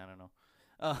 2019. I don't know.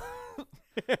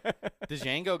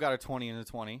 Django got a 20 and a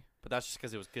 20, but that's just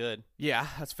because it was good. Yeah,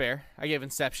 that's fair. I gave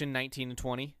Inception 19 and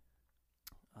 20.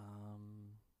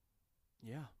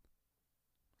 Yeah.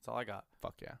 That's all I got.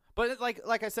 Fuck yeah. But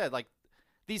like I said, like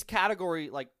these category,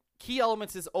 like key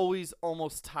elements is always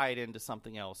almost tied into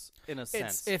something else in a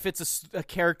sense. If it's a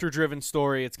character-driven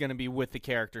story, it's going to be with the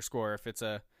character score. If it's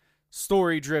a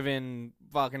story-driven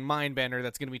fucking mind bender,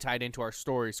 that's going to be tied into our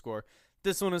story score.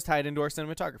 This one is tied into our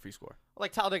cinematography score.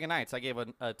 Like Talladega Nights, I gave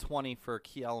a 20 for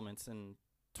key elements and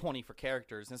 20 for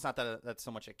characters. And it's not that that's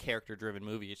so much a character-driven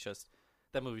movie. It's just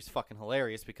that movie's fucking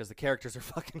hilarious because the characters are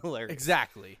fucking hilarious.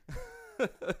 Exactly.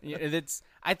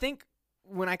 I think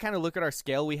when I kind of look at our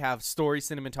scale, we have story,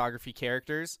 cinematography,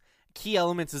 characters. Key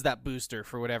elements is that booster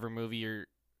for whatever movie you're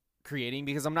creating,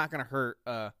 because I'm not going to hurt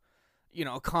a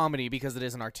comedy because it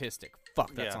isn't artistic.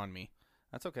 Fuck, that's on me.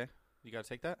 That's okay. You got to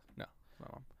take that? No.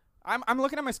 I'm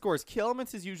looking at my scores. Key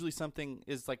elements is usually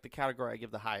is like the category I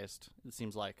give the highest, it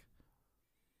seems like.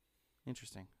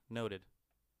 Interesting. Noted.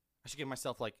 I should give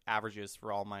myself like averages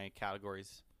for all my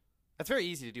categories. That's very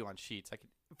easy to do on sheets. I could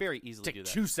very easily do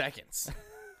that. 2 seconds.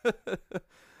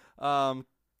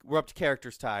 We're up to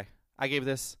characters, Ty. I gave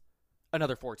this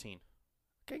another 14.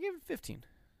 Okay, I gave it 15.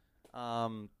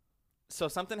 So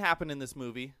something happened in this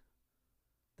movie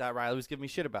that Riley was giving me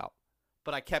shit about,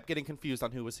 but I kept getting confused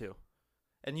on who was who.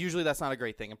 And usually that's not a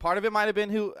great thing. And part of it might have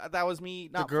been that was me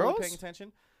not fully paying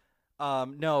attention.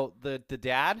 No, the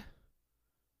dad,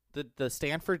 the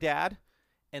Stanford dad,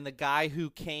 and the guy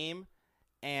who came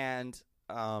and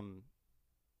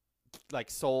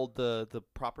sold the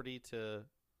property to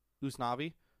Usnavi,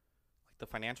 like the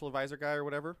financial advisor guy or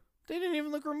whatever. They didn't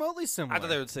even look remotely similar. I thought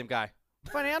they were the same guy.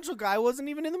 The financial guy wasn't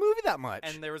even in the movie that much.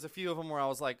 And there was a few of them where I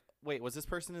was like, wait, was this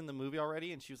person in the movie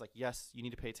already? And she was like, yes, you need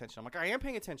to pay attention. I'm like, I am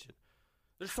paying attention.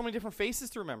 There's so many different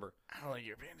faces to remember. I don't think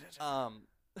you're paying attention.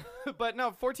 But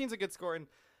no, 14's a good score. And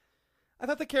I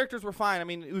thought the characters were fine. I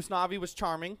mean, Usnavi was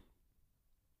charming,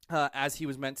 as he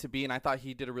was meant to be, and I thought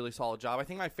he did a really solid job. I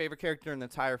think my favorite character in the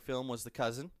entire film was the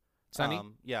cousin. Sonny?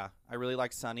 Yeah, I really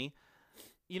like Sonny.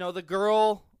 You know, the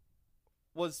girl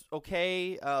was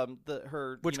okay.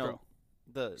 Which girl?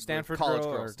 The Stanford college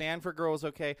girl girl. Stanford girl was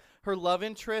okay. Her love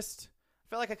interest, I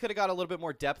felt like I could have got a little bit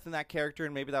more depth in that character,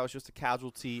 and maybe that was just a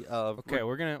casualty of. Okay,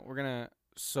 we're gonna.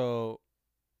 So,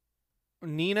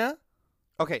 Nina.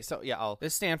 Okay, so yeah,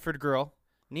 this Stanford girl.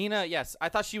 Nina, yes, I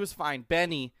thought she was fine.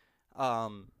 Benny,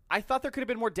 I thought there could have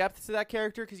been more depth to that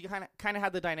character because you kind of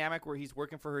had the dynamic where he's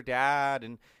working for her dad,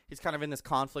 and he's kind of in this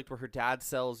conflict where her dad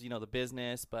sells, the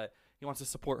business, but he wants to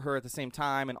support her at the same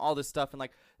time, and all this stuff. And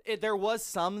like, there was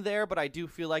some there, but I do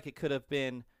feel like it could have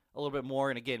been a little bit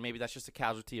more. And again, maybe that's just a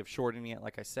casualty of shortening it,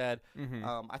 like I said.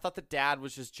 Mm-hmm. I thought the dad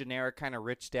was just generic, kind of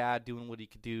rich dad, doing what he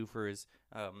could do for his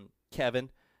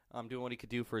Kevin, doing what he could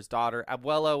do for his daughter.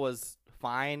 Abuela was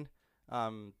fine.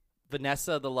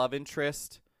 Vanessa, the love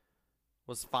interest,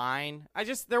 was fine.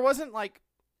 There wasn't like,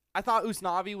 I thought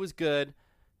Usnavi was good.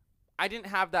 I didn't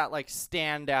have that like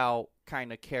standout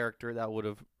kind of character that would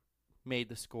have made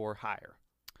the score higher,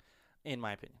 in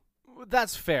my opinion.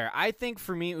 That's fair. I think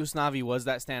for me, Usnavi was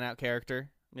that standout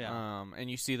character. Yeah. And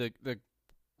you see the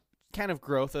kind of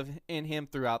growth in him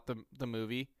throughout the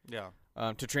movie. Yeah.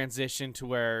 To transition to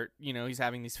where, he's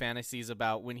having these fantasies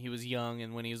about when he was young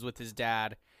and when he was with his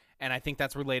dad. And I think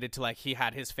that's related to like he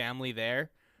had his family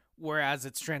there. Whereas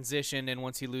it's transitioned, and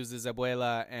once he loses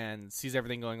Abuela and sees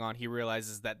everything going on, he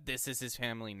realizes that this is his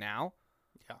family now.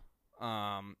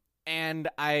 Yeah. And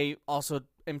I also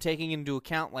am taking into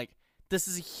account, like, this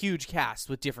is a huge cast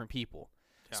with different people.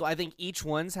 Yeah. So I think each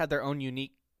one's had their own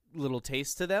unique little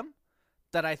taste to them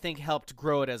that I think helped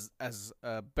grow it as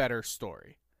a better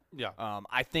story. Yeah.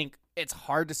 I think it's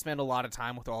hard to spend a lot of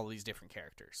time with all these different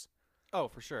characters. Oh,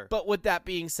 for sure. But with that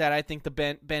being said, I think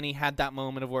Benny had that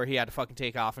moment of where he had to fucking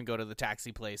take off and go to the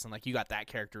taxi place, and like you got that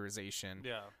characterization.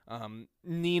 Yeah.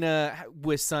 Nina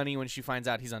with Sonny when she finds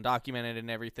out he's undocumented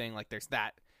and everything, like there's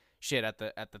that shit at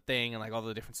the thing and like all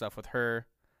the different stuff with her.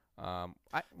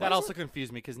 That also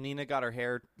confused me because Nina got her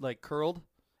hair like curled,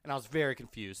 and I was very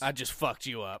confused. I just fucked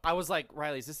you up. I was like,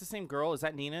 Riley, is this the same girl? Is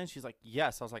that Nina? And she's like,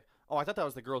 yes. I was like, oh, I thought that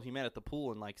was the girl he met at the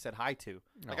pool and like said hi to.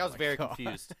 Like I was very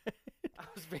confused. I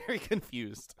was very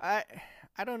confused. I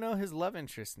don't know his love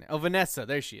interest now. Oh, Vanessa,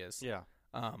 there she is. Yeah.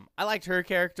 I liked her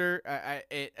character.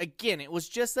 It was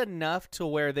just enough to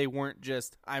where they weren't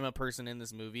just I'm a person in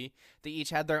this movie. They each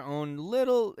had their own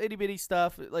little itty bitty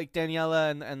stuff, like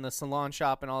Daniela and the salon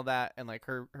shop and all that, and like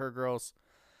her girls.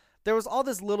 There was all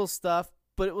this little stuff,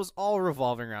 but it was all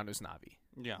revolving around Usnavi.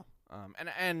 Yeah.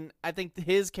 And I think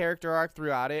his character arc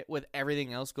throughout it, with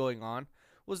everything else going on,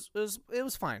 was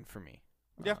fine for me.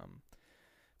 Yeah.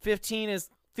 15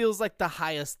 feels like the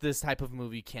highest this type of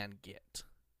movie can get.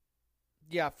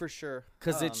 Yeah, for sure.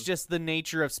 Because it's just the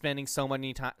nature of spending so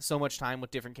much time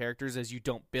with different characters as you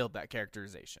don't build that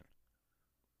characterization.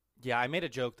 Yeah, I made a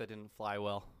joke that didn't fly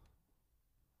well.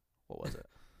 What was it?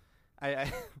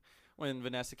 I when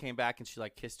Vanessa came back and she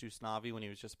like kissed Usnavi when he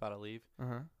was just about to leave.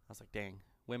 Uh-huh. I was like, dang,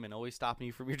 women always stopping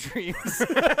you from your dreams.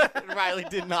 Riley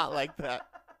did not like that.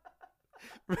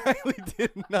 Riley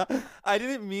did not. I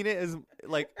didn't mean it as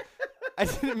like. I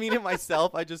didn't mean it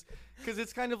myself. I just because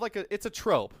it's kind of like it's a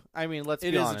trope. I mean, let's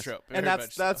be honest. It is a trope, and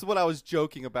that's what I was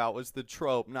joking about was the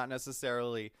trope, not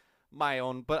necessarily my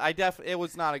own. But it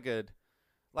was not a good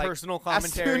like personal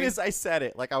commentary. As soon as I said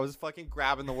it, like I was fucking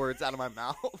grabbing the words out of my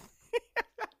mouth.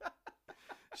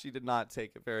 She did not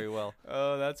take it very well.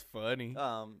 Oh, that's funny.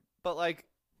 But like.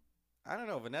 I don't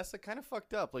know. Vanessa kind of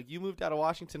fucked up. Like, you moved out of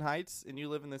Washington Heights, and you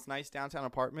live in this nice downtown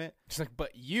apartment. She's like, but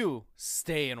you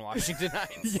stay in Washington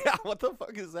Heights. Yeah, what the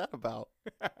fuck is that about?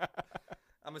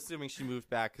 I'm assuming she moved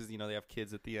back because, they have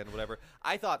kids at the end or whatever.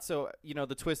 I thought so.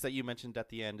 The twist that you mentioned at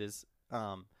the end is,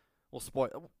 we'll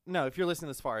spoil. No, if you're listening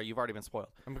this far, you've already been spoiled.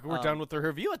 We're done with the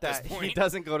review at this point. He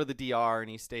doesn't go to the DR, and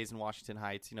he stays in Washington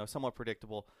Heights, somewhat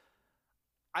predictable.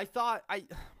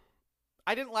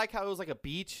 I didn't like how it was like a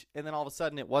beach, and then all of a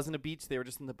sudden it wasn't a beach. They were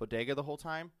just in the bodega the whole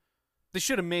time. They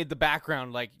should have made the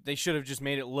background, like, they should have just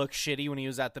made it look shitty when he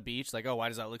was at the beach. Like, oh, why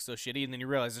does that look so shitty? And then you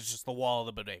realize it's just the wall of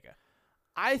the bodega.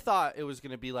 I thought it was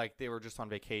going to be like they were just on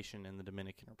vacation in the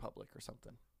Dominican Republic or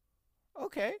something.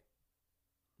 Okay.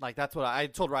 Like, that's what I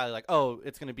told Riley, like, oh,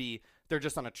 it's going to be, they're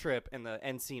just on a trip, and the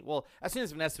end scene, well, as soon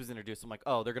as Vanessa was introduced, I'm like,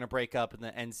 oh, they're going to break up, and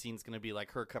the end scene's going to be,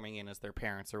 like, her coming in as their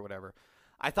parents or whatever.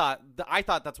 I thought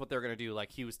that's what they were going to do.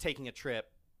 Like, he was taking a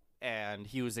trip, and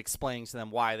he was explaining to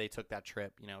them why they took that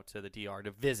trip, to the DR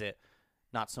to visit,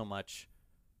 not so much,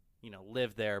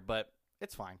 live there, but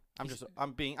it's fine.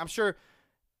 I'm sure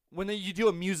when you do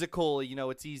a musical,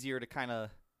 it's easier to kind of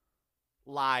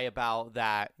lie about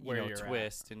that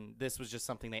twist, and this was just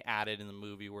something they added in the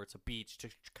movie where it's a beach to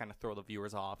kind of throw the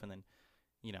viewers off, and then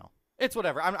it's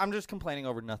whatever. I'm just complaining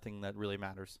over nothing that really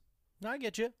matters. No, I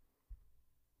get you.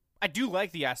 I do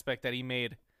like the aspect that he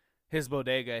made his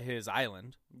bodega his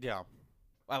island. Yeah,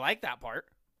 I like that part.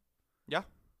 Yeah.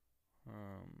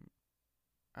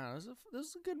 I don't know, this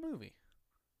is a good movie.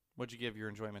 What'd you give your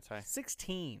enjoyment, Ty?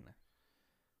 16.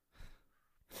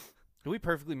 Do we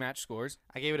perfectly match scores?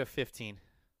 I gave it a 15.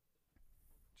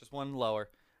 Just one lower.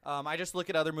 I just look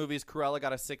at other movies. Cruella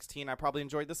got a 16. I probably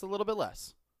enjoyed this a little bit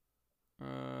less.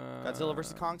 Godzilla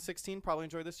vs. Kong, 16. Probably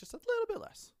enjoyed this just a little bit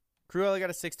less. Cruella got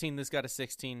a 16. This got a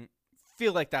 16.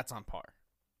 Feel like that's on par.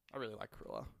 I really like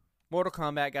Cruella. Mortal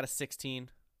Kombat got a 16.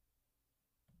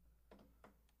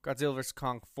 Godzilla vs.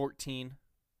 Kong, 14.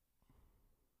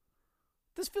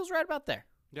 This feels right about there.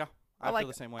 Yeah, I feel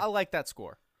the same way. I like that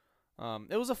score.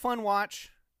 It was a fun watch.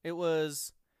 It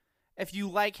was, if you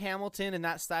like Hamilton and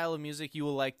that style of music, you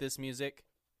will like this music.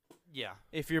 Yeah.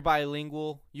 If you're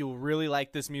bilingual, you'll really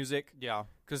like this music. Yeah.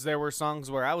 Because there were songs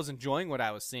where I was enjoying what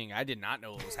I was seeing. I did not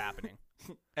know what was happening.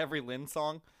 Every Lynn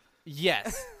song?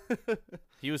 Yes.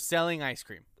 He was selling ice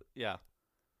cream. Yeah.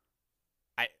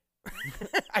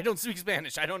 I don't speak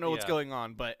Spanish. I don't know what's going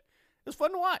on, but it was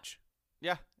fun to watch.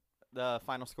 Yeah. The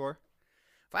final score?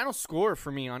 Final score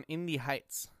for me on In the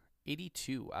Heights.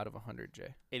 82 out of 100,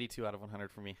 Jay. 82 out of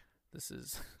 100 for me. This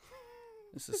is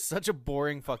such a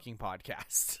boring fucking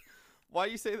podcast. Why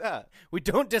you say that? We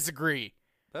don't disagree.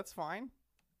 That's fine.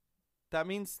 That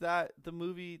means that the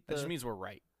movie... That just means we're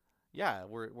right. Yeah,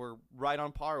 we're right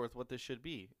on par with what this should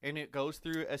be. And it goes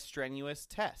through a strenuous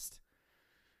test.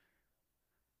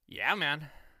 Yeah, man.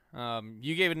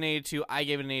 You gave it an 82. I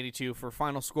gave it an 82 for a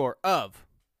final score of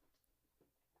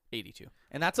 82.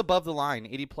 And that's above the line.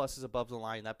 80 plus is above the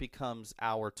line. That becomes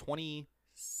our 29th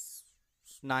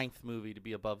movie to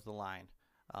be above the line.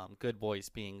 Good Boys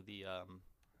being the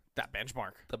that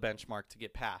benchmark. The benchmark to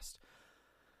get past.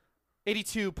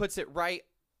 82 puts it right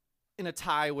in a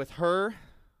tie with Her,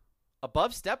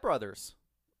 above Step Brothers.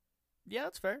 Yeah,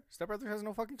 that's fair. Step Brothers has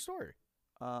no fucking story.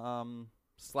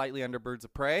 Slightly under Birds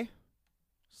of Prey.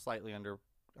 Slightly under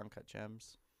Uncut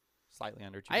Gems. Slightly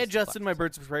under Judas I adjusted my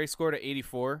Birds of Prey score to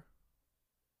 84.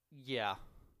 Yeah.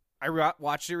 I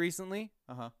watched it recently.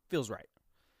 Feels right.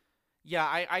 Yeah,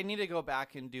 I need to go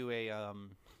back and do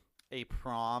a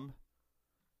prom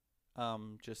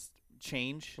just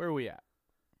change. Where are we at?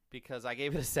 Because I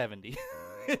gave it a 70.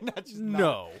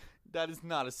 That is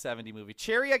not a 70 movie.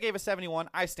 Cherry, I gave a 71.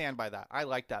 I stand by that. I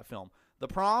like that film. The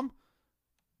Prom,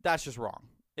 that's just wrong.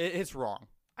 It's wrong.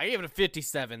 I gave it a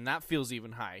 57. That feels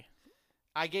even high.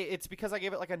 It's because I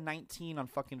gave it like a 19 on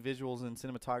fucking visuals and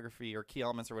cinematography or key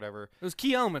elements or whatever. It was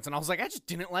key elements, and I was like, I just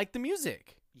didn't like the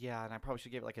music. Yeah, and I probably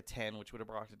should give it like a 10, which would have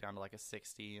brought it down to like a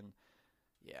 60. And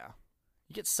yeah,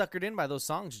 you get suckered in by those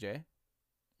songs, Jay.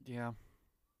 Yeah,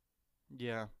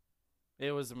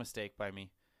 it was a mistake by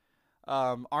me.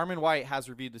 Armin White has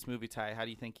reviewed this movie, Ty. How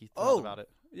do you think he thought about it?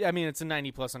 Yeah, I mean, it's a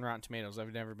 90 plus on Rotten Tomatoes.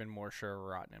 I've never been more sure of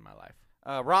rotten in my life.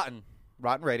 Rotten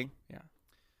rating. Yeah.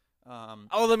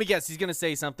 Let me guess. He's gonna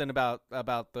say something about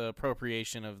the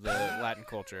appropriation of the Latin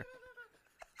culture.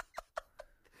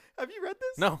 Have you read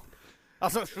this? No.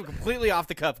 Also, completely off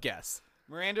the cuff guess.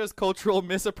 Miranda's cultural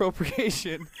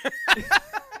misappropriation.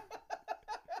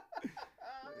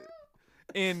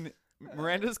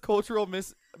 Miranda's cultural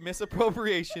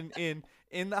misappropriation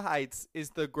in the Heights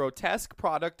is the grotesque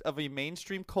product of a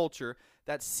mainstream culture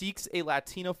that seeks a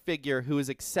Latino figure who is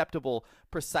acceptable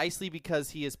precisely because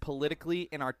he is politically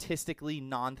and artistically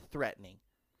non-threatening.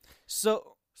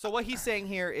 So what he's saying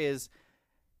here is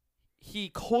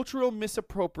he cultural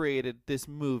misappropriated this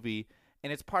movie,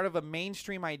 and it's part of a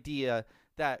mainstream idea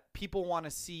that people want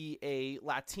to see a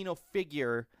Latino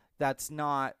figure that's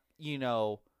not,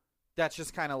 that's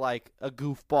just kind of like a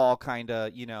goofball kind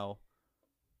of,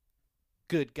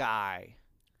 good guy.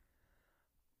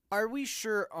 Are we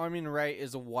sure Armin White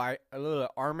is a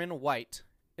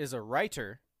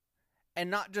writer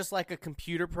and not just like a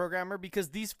computer programmer? Because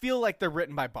these feel like they're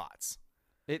written by bots.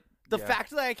 The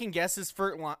fact that I can guess his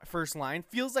first line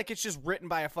feels like it's just written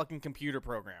by a fucking computer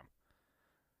program.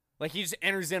 Like he just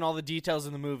enters in all the details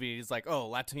in the movie. He's like, oh,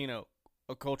 Latino,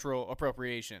 a cultural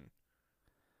appropriation.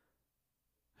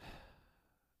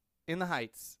 In the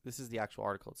Heights, this is the actual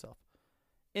article itself.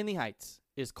 In the Heights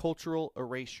is cultural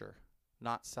erasure,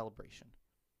 not celebration.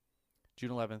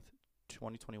 June 11th,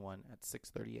 2021 at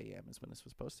 6:30 a.m. is when this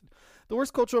was posted. The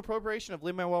worst cultural appropriation of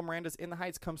Lin-Manuel Miranda's In the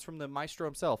Heights comes from the maestro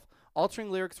himself. Altering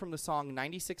lyrics from the song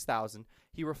 96,000,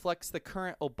 he reflects the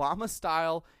current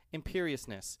Obama-style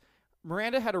imperiousness.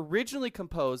 Miranda had originally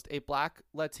composed a Black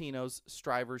Latinos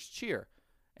Strivers Cheer,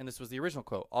 and this was the original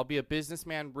quote. I'll be a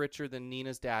businessman richer than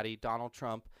Nina's daddy, Donald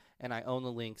Trump, and I own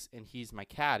the links, and he's my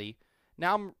caddy.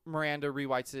 Now Miranda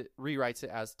rewrites it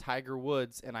as Tiger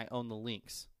Woods, and I own the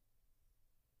links,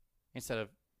 instead of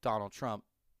Donald Trump,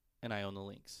 and I own the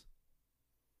links.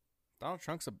 Donald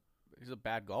Trump's he's a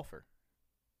bad golfer.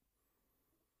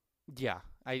 Yeah,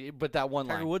 but that one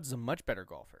line. Tiger Woods is a much better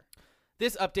golfer.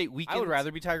 This update weekends. I would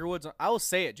rather be Tiger Woods. I will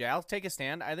say it, Jay. I'll take a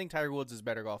stand. I think Tiger Woods is a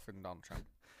better golfer than Donald Trump.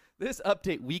 This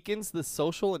update weakens the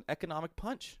social and economic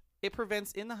punch. It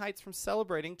prevents In the Heights from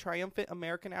celebrating triumphant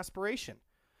American aspiration.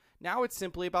 Now it's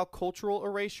simply about cultural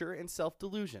erasure and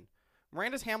self-delusion.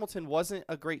 Miranda's Hamilton wasn't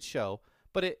a great show,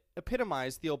 but it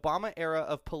epitomized the Obama era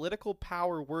of political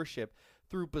power worship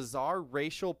through bizarre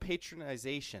racial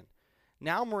patronization.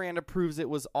 Now Miranda proves it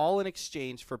was all in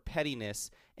exchange for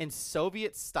pettiness and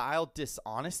Soviet-style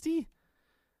dishonesty?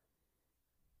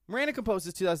 Miranda composed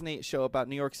his 2008 show about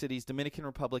New York City's Dominican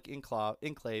Republic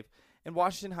enclave in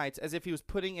Washington Heights as if he was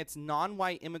putting its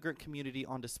non-white immigrant community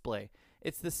on display.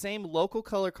 It's the same local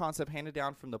color concept handed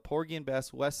down from the Porgy and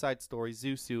Bess, West Side Story,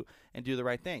 Zoo Suit, and Do the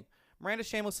Right Thing. Miranda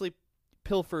shamelessly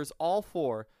pilfers all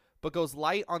four, but goes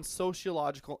light on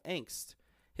sociological angst.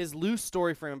 His loose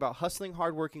story frame about hustling,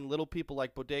 hardworking little people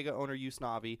like bodega owner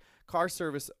Yusnavi, car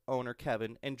service owner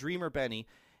Kevin, and dreamer Benny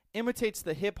imitates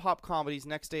the hip-hop comedies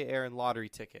Next Day Air and Lottery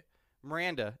Ticket.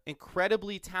 Miranda,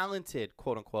 incredibly talented,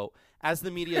 quote-unquote, as the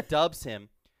media dubs him,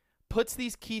 puts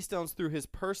these keystones through his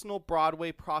personal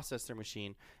Broadway processor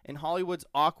machine, and Hollywood's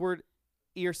awkward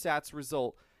earsats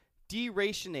result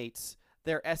deratiates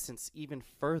their essence even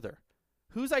further.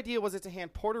 Whose idea was it to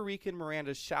hand Puerto Rican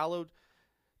Miranda's shallow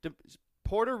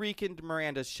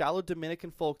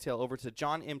Dominican folktale over to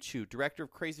John M. Chu, director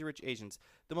of Crazy Rich Asians,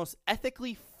 the most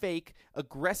ethically fake,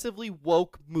 aggressively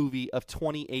woke movie of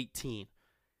 2018?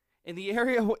 In the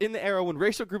era when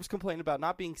racial groups complain about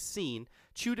not being seen,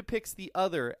 Chu depicts the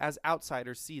other as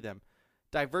outsiders see them.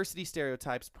 Diversity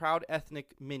stereotypes, proud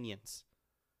ethnic minions.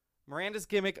 Miranda's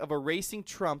gimmick of erasing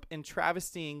Trump and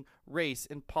travestying race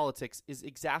in politics is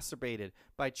exacerbated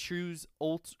by Chu's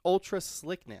ultra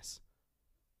slickness.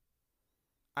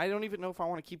 I don't even know if I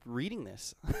want to keep reading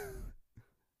this.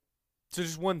 So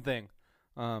just one thing.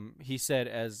 He said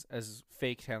as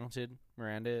fake talented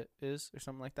Miranda is, or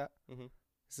something like that. Mm-hmm.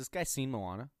 Has this guy seen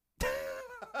Moana?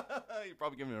 You're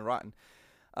probably giving it a rotten.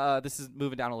 This is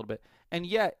moving down a little bit. And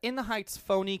yet, In the Heights'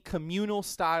 phony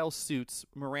communal-style suits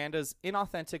Miranda's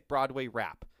inauthentic Broadway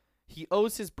rap. He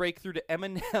owes his breakthrough to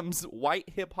Eminem's white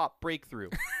hip-hop breakthrough.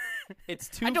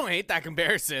 I don't hate that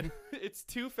comparison. It's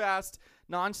too fast,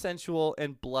 non-sensual,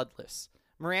 and bloodless.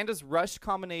 Miranda's rushed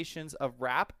combinations of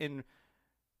rap and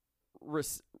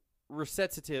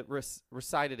recitative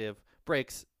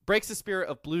breaks the spirit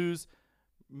of blues,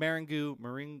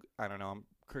 meringue. I don't know. I'm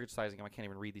criticizing him. I can't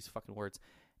even read these fucking words.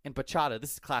 And bachata.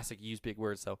 This is classic. You use big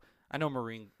words, though. I know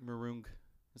meringue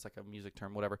is like a music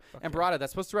term, whatever. Okay. And barada.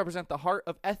 That's supposed to represent the heart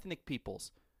of ethnic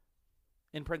peoples.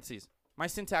 In parentheses. My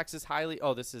syntax is highly.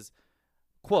 Oh, this is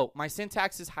quote. My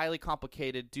syntax is highly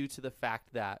complicated due to the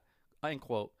fact that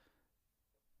unquote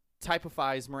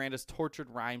typifies Miranda's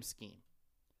tortured rhyme scheme.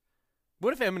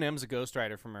 What if Eminem's a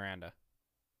ghostwriter for Miranda?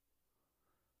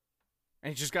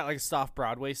 And he's just got like a soft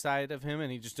Broadway side of him,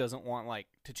 and he just doesn't want like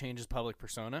to change his public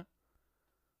persona.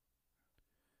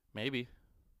 Maybe.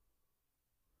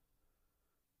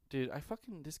 Dude,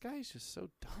 this guy is just so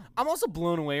dumb. I'm also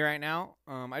blown away right now.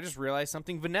 I just realized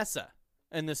something. Vanessa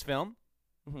in this film.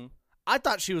 Mm-hmm. I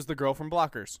thought she was the girl from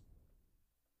Blockers.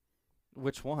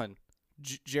 Which one?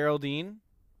 Geraldine.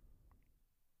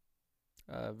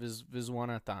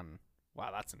 Viswanathan.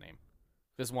 Wow, that's a name.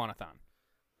 Viswanathan.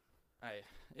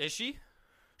 Is she?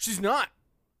 She's not.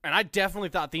 And I definitely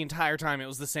thought the entire time it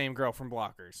was the same girl from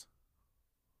Blockers.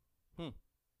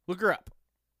 Look her up.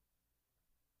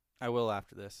 I will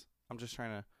after this. I'm just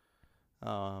trying to...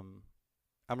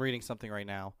 I'm reading something right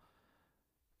now.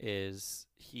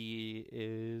 He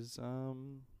is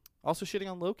also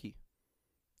shitting on Loki.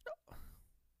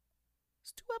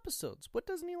 It's 2 episodes. What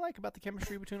doesn't he like about the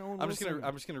chemistry between Owen Wilson?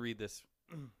 I'm just gonna read this.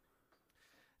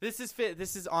 This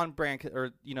is on brand,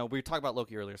 or we were talking about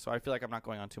Loki earlier, so I feel like I'm not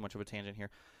going on too much of a tangent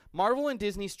here. Marvel and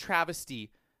Disney's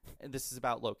travesty, and this is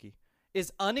about Loki,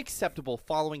 is unacceptable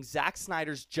following Zack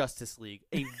Snyder's Justice League,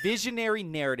 a visionary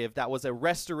narrative that was a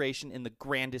restoration in the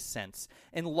grandest sense,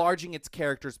 enlarging its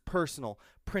characters' personal,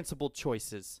 principled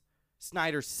choices.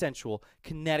 Snyder's sensual,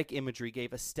 kinetic imagery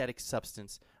gave aesthetic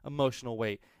substance, emotional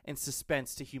weight, and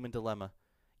suspense to human dilemma,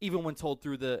 even when told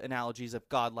through the analogies of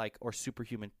godlike or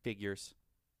superhuman figures.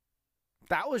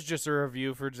 That was just a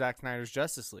review for Zack Snyder's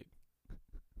Justice League.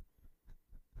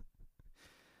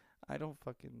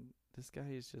 This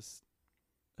guy is just,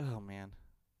 oh man.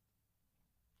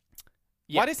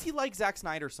 Yeah. Why does he like Zack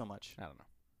Snyder so much? I don't know.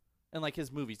 And like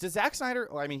his movies. Does Zack Snyder,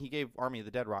 he gave Army of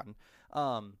the Dead rotten.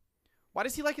 Why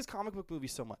does he like his comic book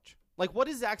movies so much? Like, what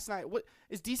is Zack Snyder? What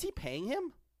is DC paying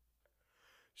him?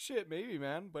 Shit, maybe,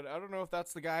 man. But I don't know if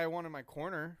that's the guy I want in my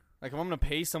corner. Like, if I'm going to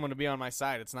pay someone to be on my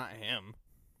side, it's not him.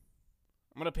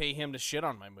 I'm going to pay him to shit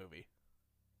on my movie.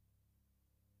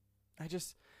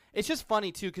 It's just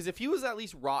funny, too, because if he was at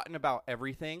least rotten about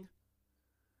everything,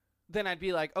 then I'd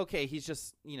be like, okay, he's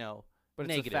just, But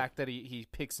negative. it's the fact that he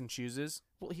picks and chooses.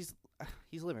 Well, he's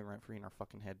living rent free in our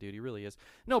fucking head, dude. He really is.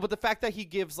 No, but the fact that he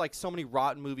gives like so many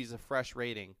rotten movies a fresh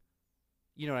rating,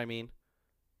 you know what I mean?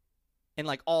 And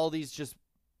like all these just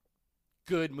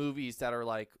good movies that are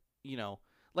like,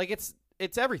 like it's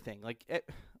everything. Like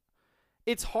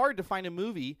it's hard to find a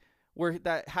movie where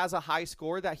that has a high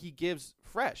score that he gives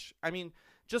fresh. I mean,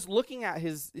 just looking at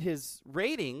his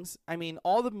ratings, I mean,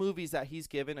 all the movies that he's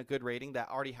given a good rating that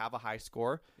already have a high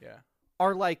score,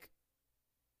 are like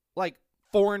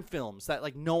foreign films that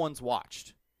like no one's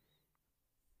watched.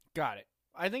 Got it.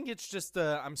 I think it's just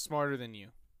I'm smarter than you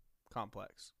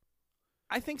complex.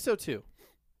 I think so too.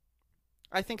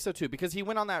 Because he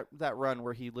went on that run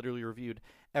where he literally reviewed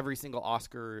every single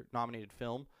Oscar nominated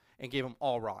film and gave them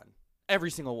all rotten.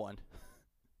 Every single one.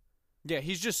 Yeah,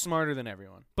 he's just smarter than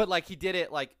everyone. But like he did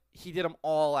them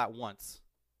all at once.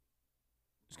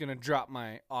 Just gonna drop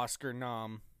my Oscar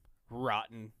nom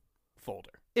rotten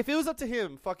folder. If it was up to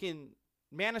him, fucking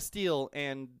Man of Steel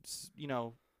and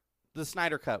the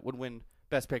Snyder Cut would win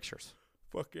Best Pictures.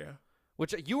 Fuck yeah.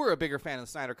 Which you were a bigger fan of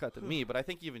the Snyder Cut than me, but I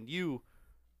think even you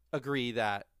agree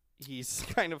that he's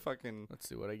kind of fucking. Let's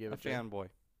see what I give a it. Fanboy.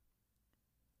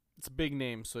 It's a big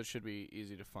name, so it should be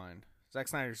easy to find. Zack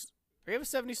Snyder's. I gave it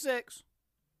 76.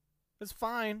 It's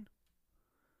fine.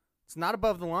 It's not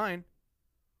above the line.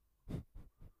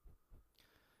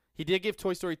 He did give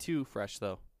Toy Story 2 fresh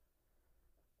though.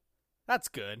 That's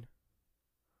good.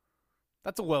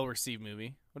 That's a well-received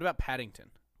movie. What about Paddington?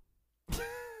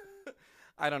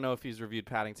 I don't know if he's reviewed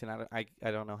Paddington. I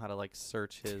don't know how to like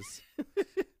search his.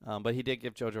 But he did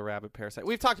give Jojo Rabbit Parasite.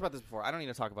 We've talked about this before. I don't need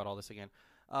to talk about all this again.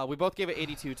 We both gave it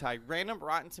 82. Ty, random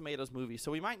Rotten Tomatoes movie.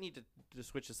 So we might need to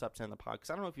switch this up to end the pod because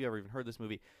I don't know if you ever even heard this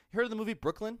movie. You heard of the movie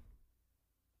Brooklyn?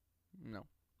 No.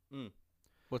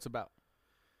 What's it about?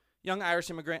 Young Irish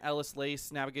immigrant Ellis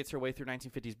Lace navigates her way through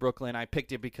 1950s Brooklyn. I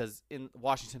picked it because in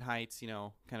Washington Heights,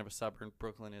 kind of a suburb,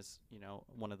 Brooklyn is,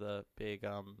 one of the big,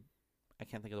 I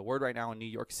can't think of the word right now in New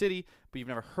York City, but you've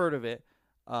never heard of it.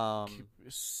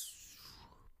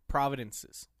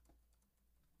 Providences.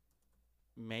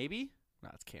 Maybe? No,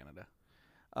 it's Canada.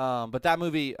 But that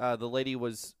movie, the lady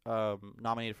was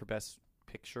nominated for Best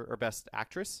Picture or Best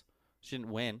Actress. She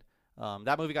didn't win.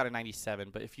 That movie got a 97,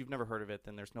 but if you've never heard of it,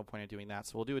 then there's no point in doing that.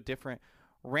 So we'll do a different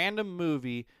random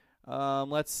movie.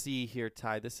 Let's see here,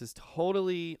 Ty. This is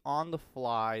totally on the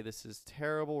fly. This is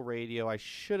terrible radio. I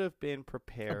should have been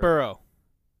prepared.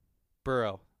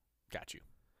 Burrow. Got you.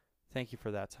 Thank you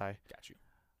for that, Ty. Got you.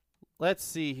 Let's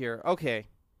see here. Okay.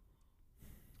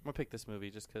 I'm going to pick this movie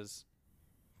just because.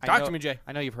 Talk to me, Jay.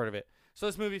 I know you've heard of it. So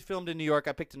this movie filmed in New York.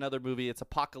 I picked another movie. It's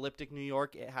apocalyptic New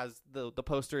York. It has the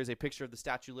poster is a picture of the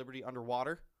Statue of Liberty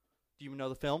underwater. Do you know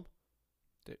the film?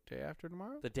 Day After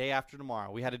Tomorrow? The Day After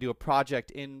Tomorrow. We had to do a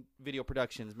project in Video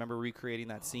Productions. Remember recreating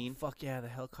that scene? Fuck yeah, the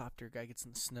helicopter guy gets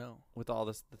in the snow. With all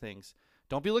the things.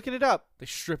 Don't be looking it up. They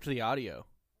stripped the audio.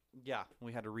 Yeah,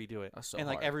 we had to redo it. That's so and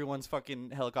like hard. Everyone's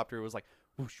fucking helicopter was like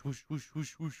whoosh, whoosh, whoosh,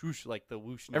 whoosh, whoosh, whoosh, like the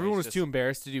whoosh noise. Everyone was too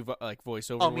embarrassed to do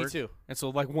voiceover Oh, work. me too. And so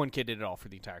like one kid did it all for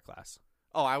the entire class.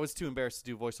 Oh, I was too embarrassed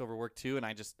to do voiceover work too, and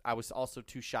I was also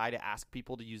too shy to ask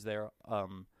people to use their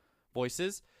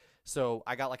voices. So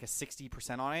I got like a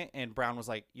 60% on it, and Brown was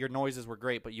like, "Your noises were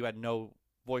great, but you had no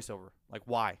voiceover. Like,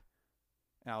 why?"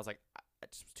 And I was like, "I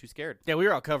just was too scared." Yeah, we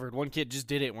were all covered. One kid just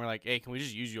did it, and we're like, "Hey, can we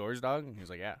just use yours, dog?" And he was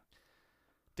like, "Yeah."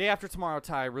 Day After Tomorrow,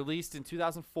 Ty, released in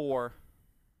 2004,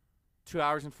 2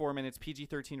 hours and 4 minutes,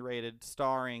 PG-13 rated,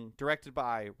 directed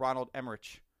by Ronald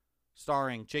Emmerich,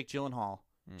 starring Jake Gyllenhaal.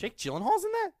 Jake Gyllenhaal's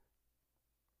in that?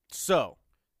 So,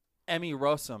 Emmy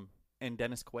Rossum and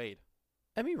Dennis Quaid.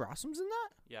 Emmy Rossum's in that?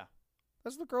 Yeah.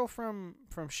 That's the girl from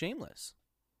Shameless.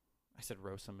 I said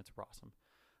Rossum. It's Rossum.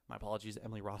 My apologies,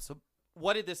 Emily Rossum.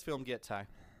 What did this film get, Ty?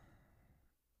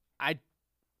 I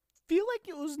feel like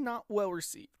it was not well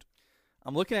received.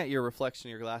 I'm looking at your reflection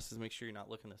in your glasses. Make sure you're not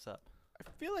looking this up. I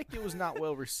feel like it was not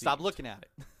well received. Stop looking at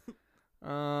it.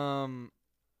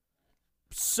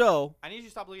 So I need you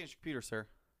to stop looking at your computer, sir.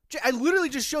 I literally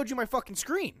just showed you my fucking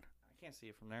screen. I can't see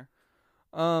it from there.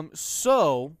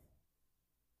 So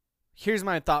here's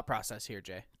my thought process here,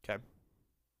 Jay. Okay.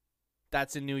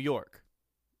 That's in New York.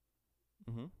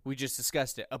 Mm-hmm. We just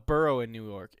discussed it. A borough in New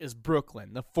York is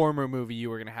Brooklyn, the former movie you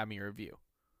were going to have me review.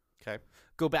 Okay.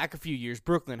 Go back a few years.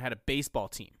 Brooklyn had a baseball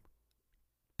team.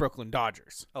 Brooklyn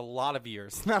Dodgers. A lot of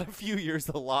years. Not a few years,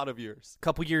 a lot of years.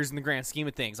 Couple years in the grand scheme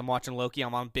of things. I'm watching Loki.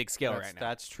 I'm on big scale right now.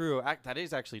 That's true. That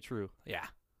is actually true. Yeah.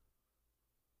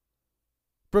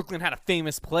 Brooklyn had a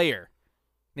famous player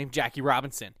named Jackie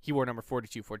Robinson. He wore number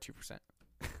 42, 42%.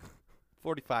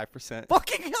 45%.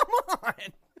 Fucking come on.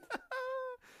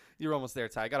 You're almost there,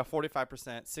 Ty. I got a 45%,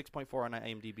 6.4 on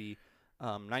IMDb.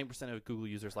 9% of Google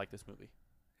users like this movie.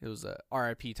 It was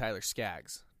R.I.P. Tyler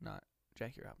Skaggs, not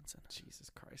Jackie Robinson.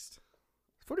 Jesus Christ.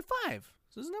 45.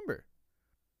 So his number.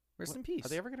 Rest in peace. Are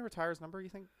they ever going to retire his number, you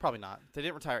think? Probably not. If they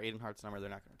didn't retire Aiden Hart's number, they're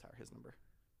not going to retire his number.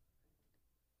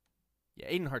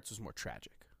 Yeah, Aiden Hart's was more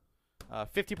tragic.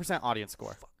 50% audience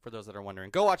score, for those that are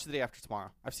wondering. Go watch The Day After Tomorrow.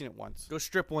 I've seen it once. Go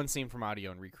strip one scene from audio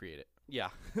and recreate it. Yeah.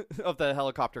 Of the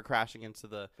helicopter crashing into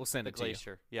the We'll send it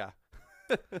glacier. To you.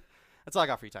 Yeah. That's all I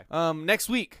got for you, Ty. Next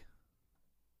week,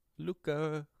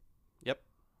 Luca. Yep.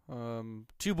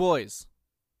 2 boys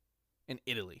in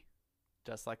Italy.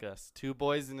 Just like us. 2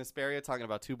 boys in Hesperia talking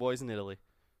about 2 boys in Italy.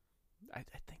 I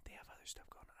think they have other stuff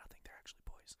going on. I don't think they're actually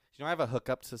boys. Do you know I have a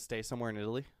hookup to stay somewhere in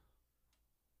Italy?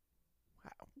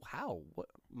 How? What?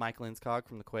 Mike Linskog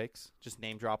from the Quakes. Just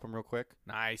name drop him real quick.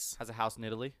 Nice. Has a house in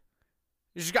Italy.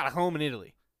 You just got a home in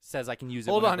Italy. Says I can use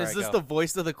it. Hold on, is this the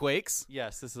voice of the Quakes?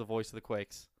 Yes, this is the voice of the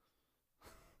Quakes.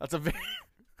 That's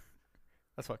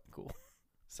That's fucking cool.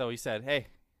 So he said, hey,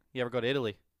 you ever go to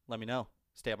Italy? Let me know.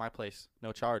 Stay at my place.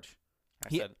 No charge.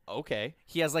 I said, okay.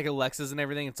 He has like Alexas and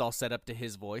everything. It's all set up to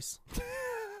his voice.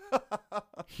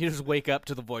 You just wake up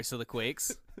to the voice of the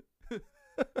Quakes.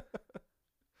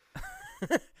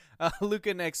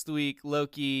 Luca next week.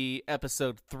 Loki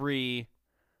episode 3.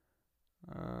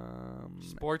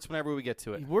 Sports whenever we get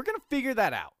to it. We're going to figure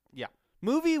that out. Yeah.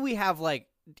 Movie, we have like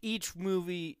each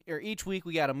movie or each week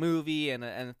we got a movie and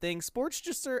a thing. Sports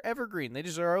just are evergreen. They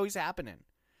just are always happening.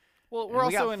 Well, we're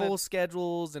also got full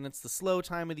schedules, and it's the slow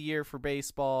time of the year for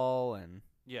baseball. And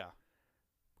yeah,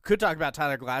 could talk about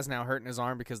Tyler Glasnow hurting his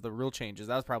arm because of the rule changes.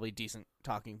 That was probably a decent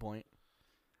talking point.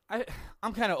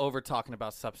 I'm kind of over talking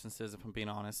about substances, if I'm being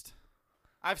honest.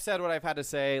 I've said what I've had to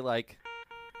say. Like,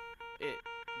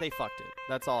 they fucked it.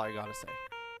 That's all I gotta say.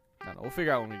 No, we'll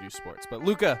figure out when we do sports. But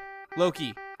Luca,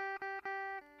 Loki,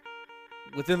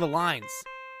 within the lines,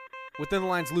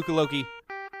 Luca Loki,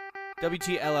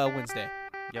 WTLL Wednesday.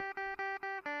 Yep.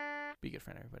 Be a good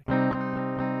friend, everybody.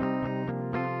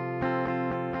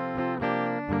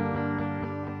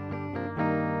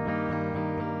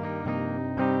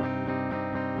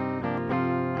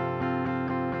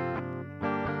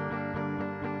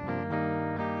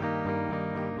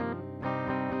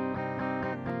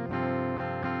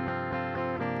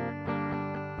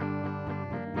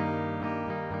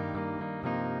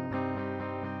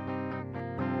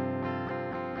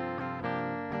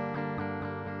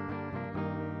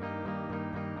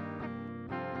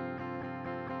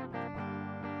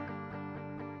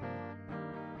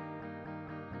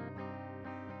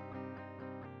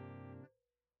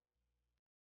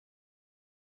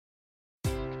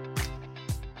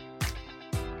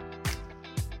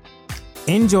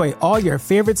 Enjoy all your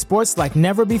favorite sports like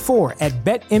never before at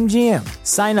BetMGM.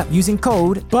 Sign up using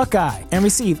code Buckeye and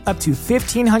receive up to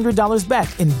 $1,500 back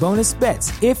in bonus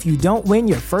bets if you don't win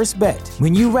your first bet.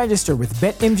 When you register with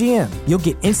BetMGM, you'll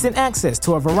get instant access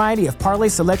to a variety of parlay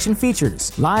selection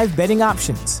features, live betting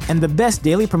options, and the best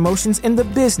daily promotions in the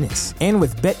business. And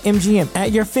with BetMGM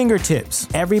at your fingertips,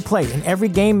 every play and every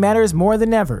game matters more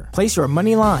than ever. Place your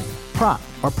money line, prop,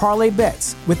 or parlay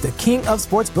bets with the king of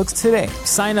sportsbooks today.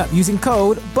 Sign up using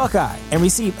code Buckeye and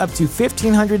receive up to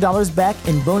 $1,500 back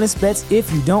in bonus bets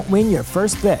if you don't win your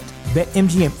first bet.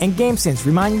 BetMGM and GameSense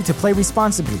remind you to play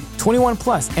responsibly. 21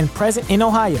 plus and present in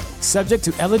Ohio, subject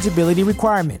to eligibility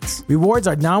requirements. Rewards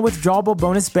are non-withdrawable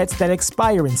bonus bets that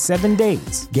expire in 7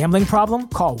 days. Gambling problem?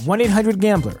 Call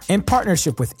 1-800-GAMBLER in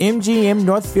partnership with MGM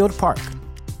Northfield Park.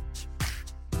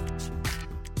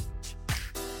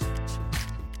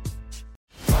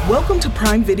 Welcome to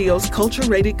Prime Video's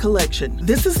culture-rated collection.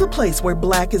 This is the place where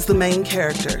Black is the main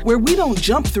character, where we don't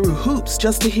jump through hoops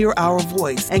just to hear our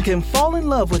voice, and can fall in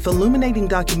love with illuminating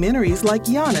documentaries like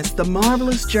Giannis, The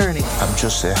Marvelous Journey. I'm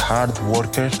just a hard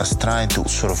worker that's trying to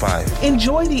survive.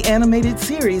 Enjoy the animated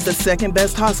series, The Second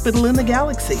Best Hospital in the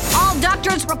Galaxy. All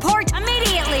doctors report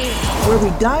immediately. Where we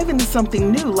dive into something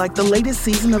new like the latest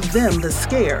season of Them, The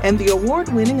Scare, and the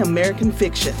award-winning American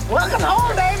Fiction. Welcome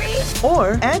home, baby.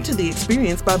 Or add to the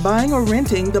experience by buying or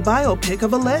renting the biopic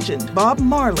of a legend, Bob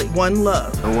Marley, One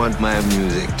Love. I want my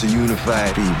music to unify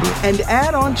people. And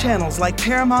add on channels like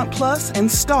Paramount Plus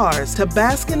and Stars to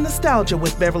bask in nostalgia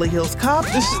with Beverly Hills Cop.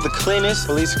 This is the cleanest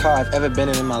police car I've ever been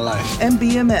in my life. And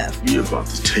BMF. You're about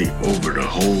to take over the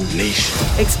whole nation.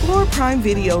 Explore Prime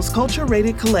Video's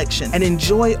culture-rated collection and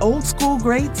enjoy old school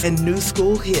greats and new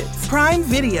school hits. Prime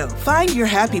Video. Find your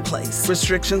happy place.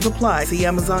 Restrictions apply. See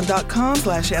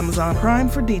Amazon.com/Amazon Prime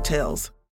for details.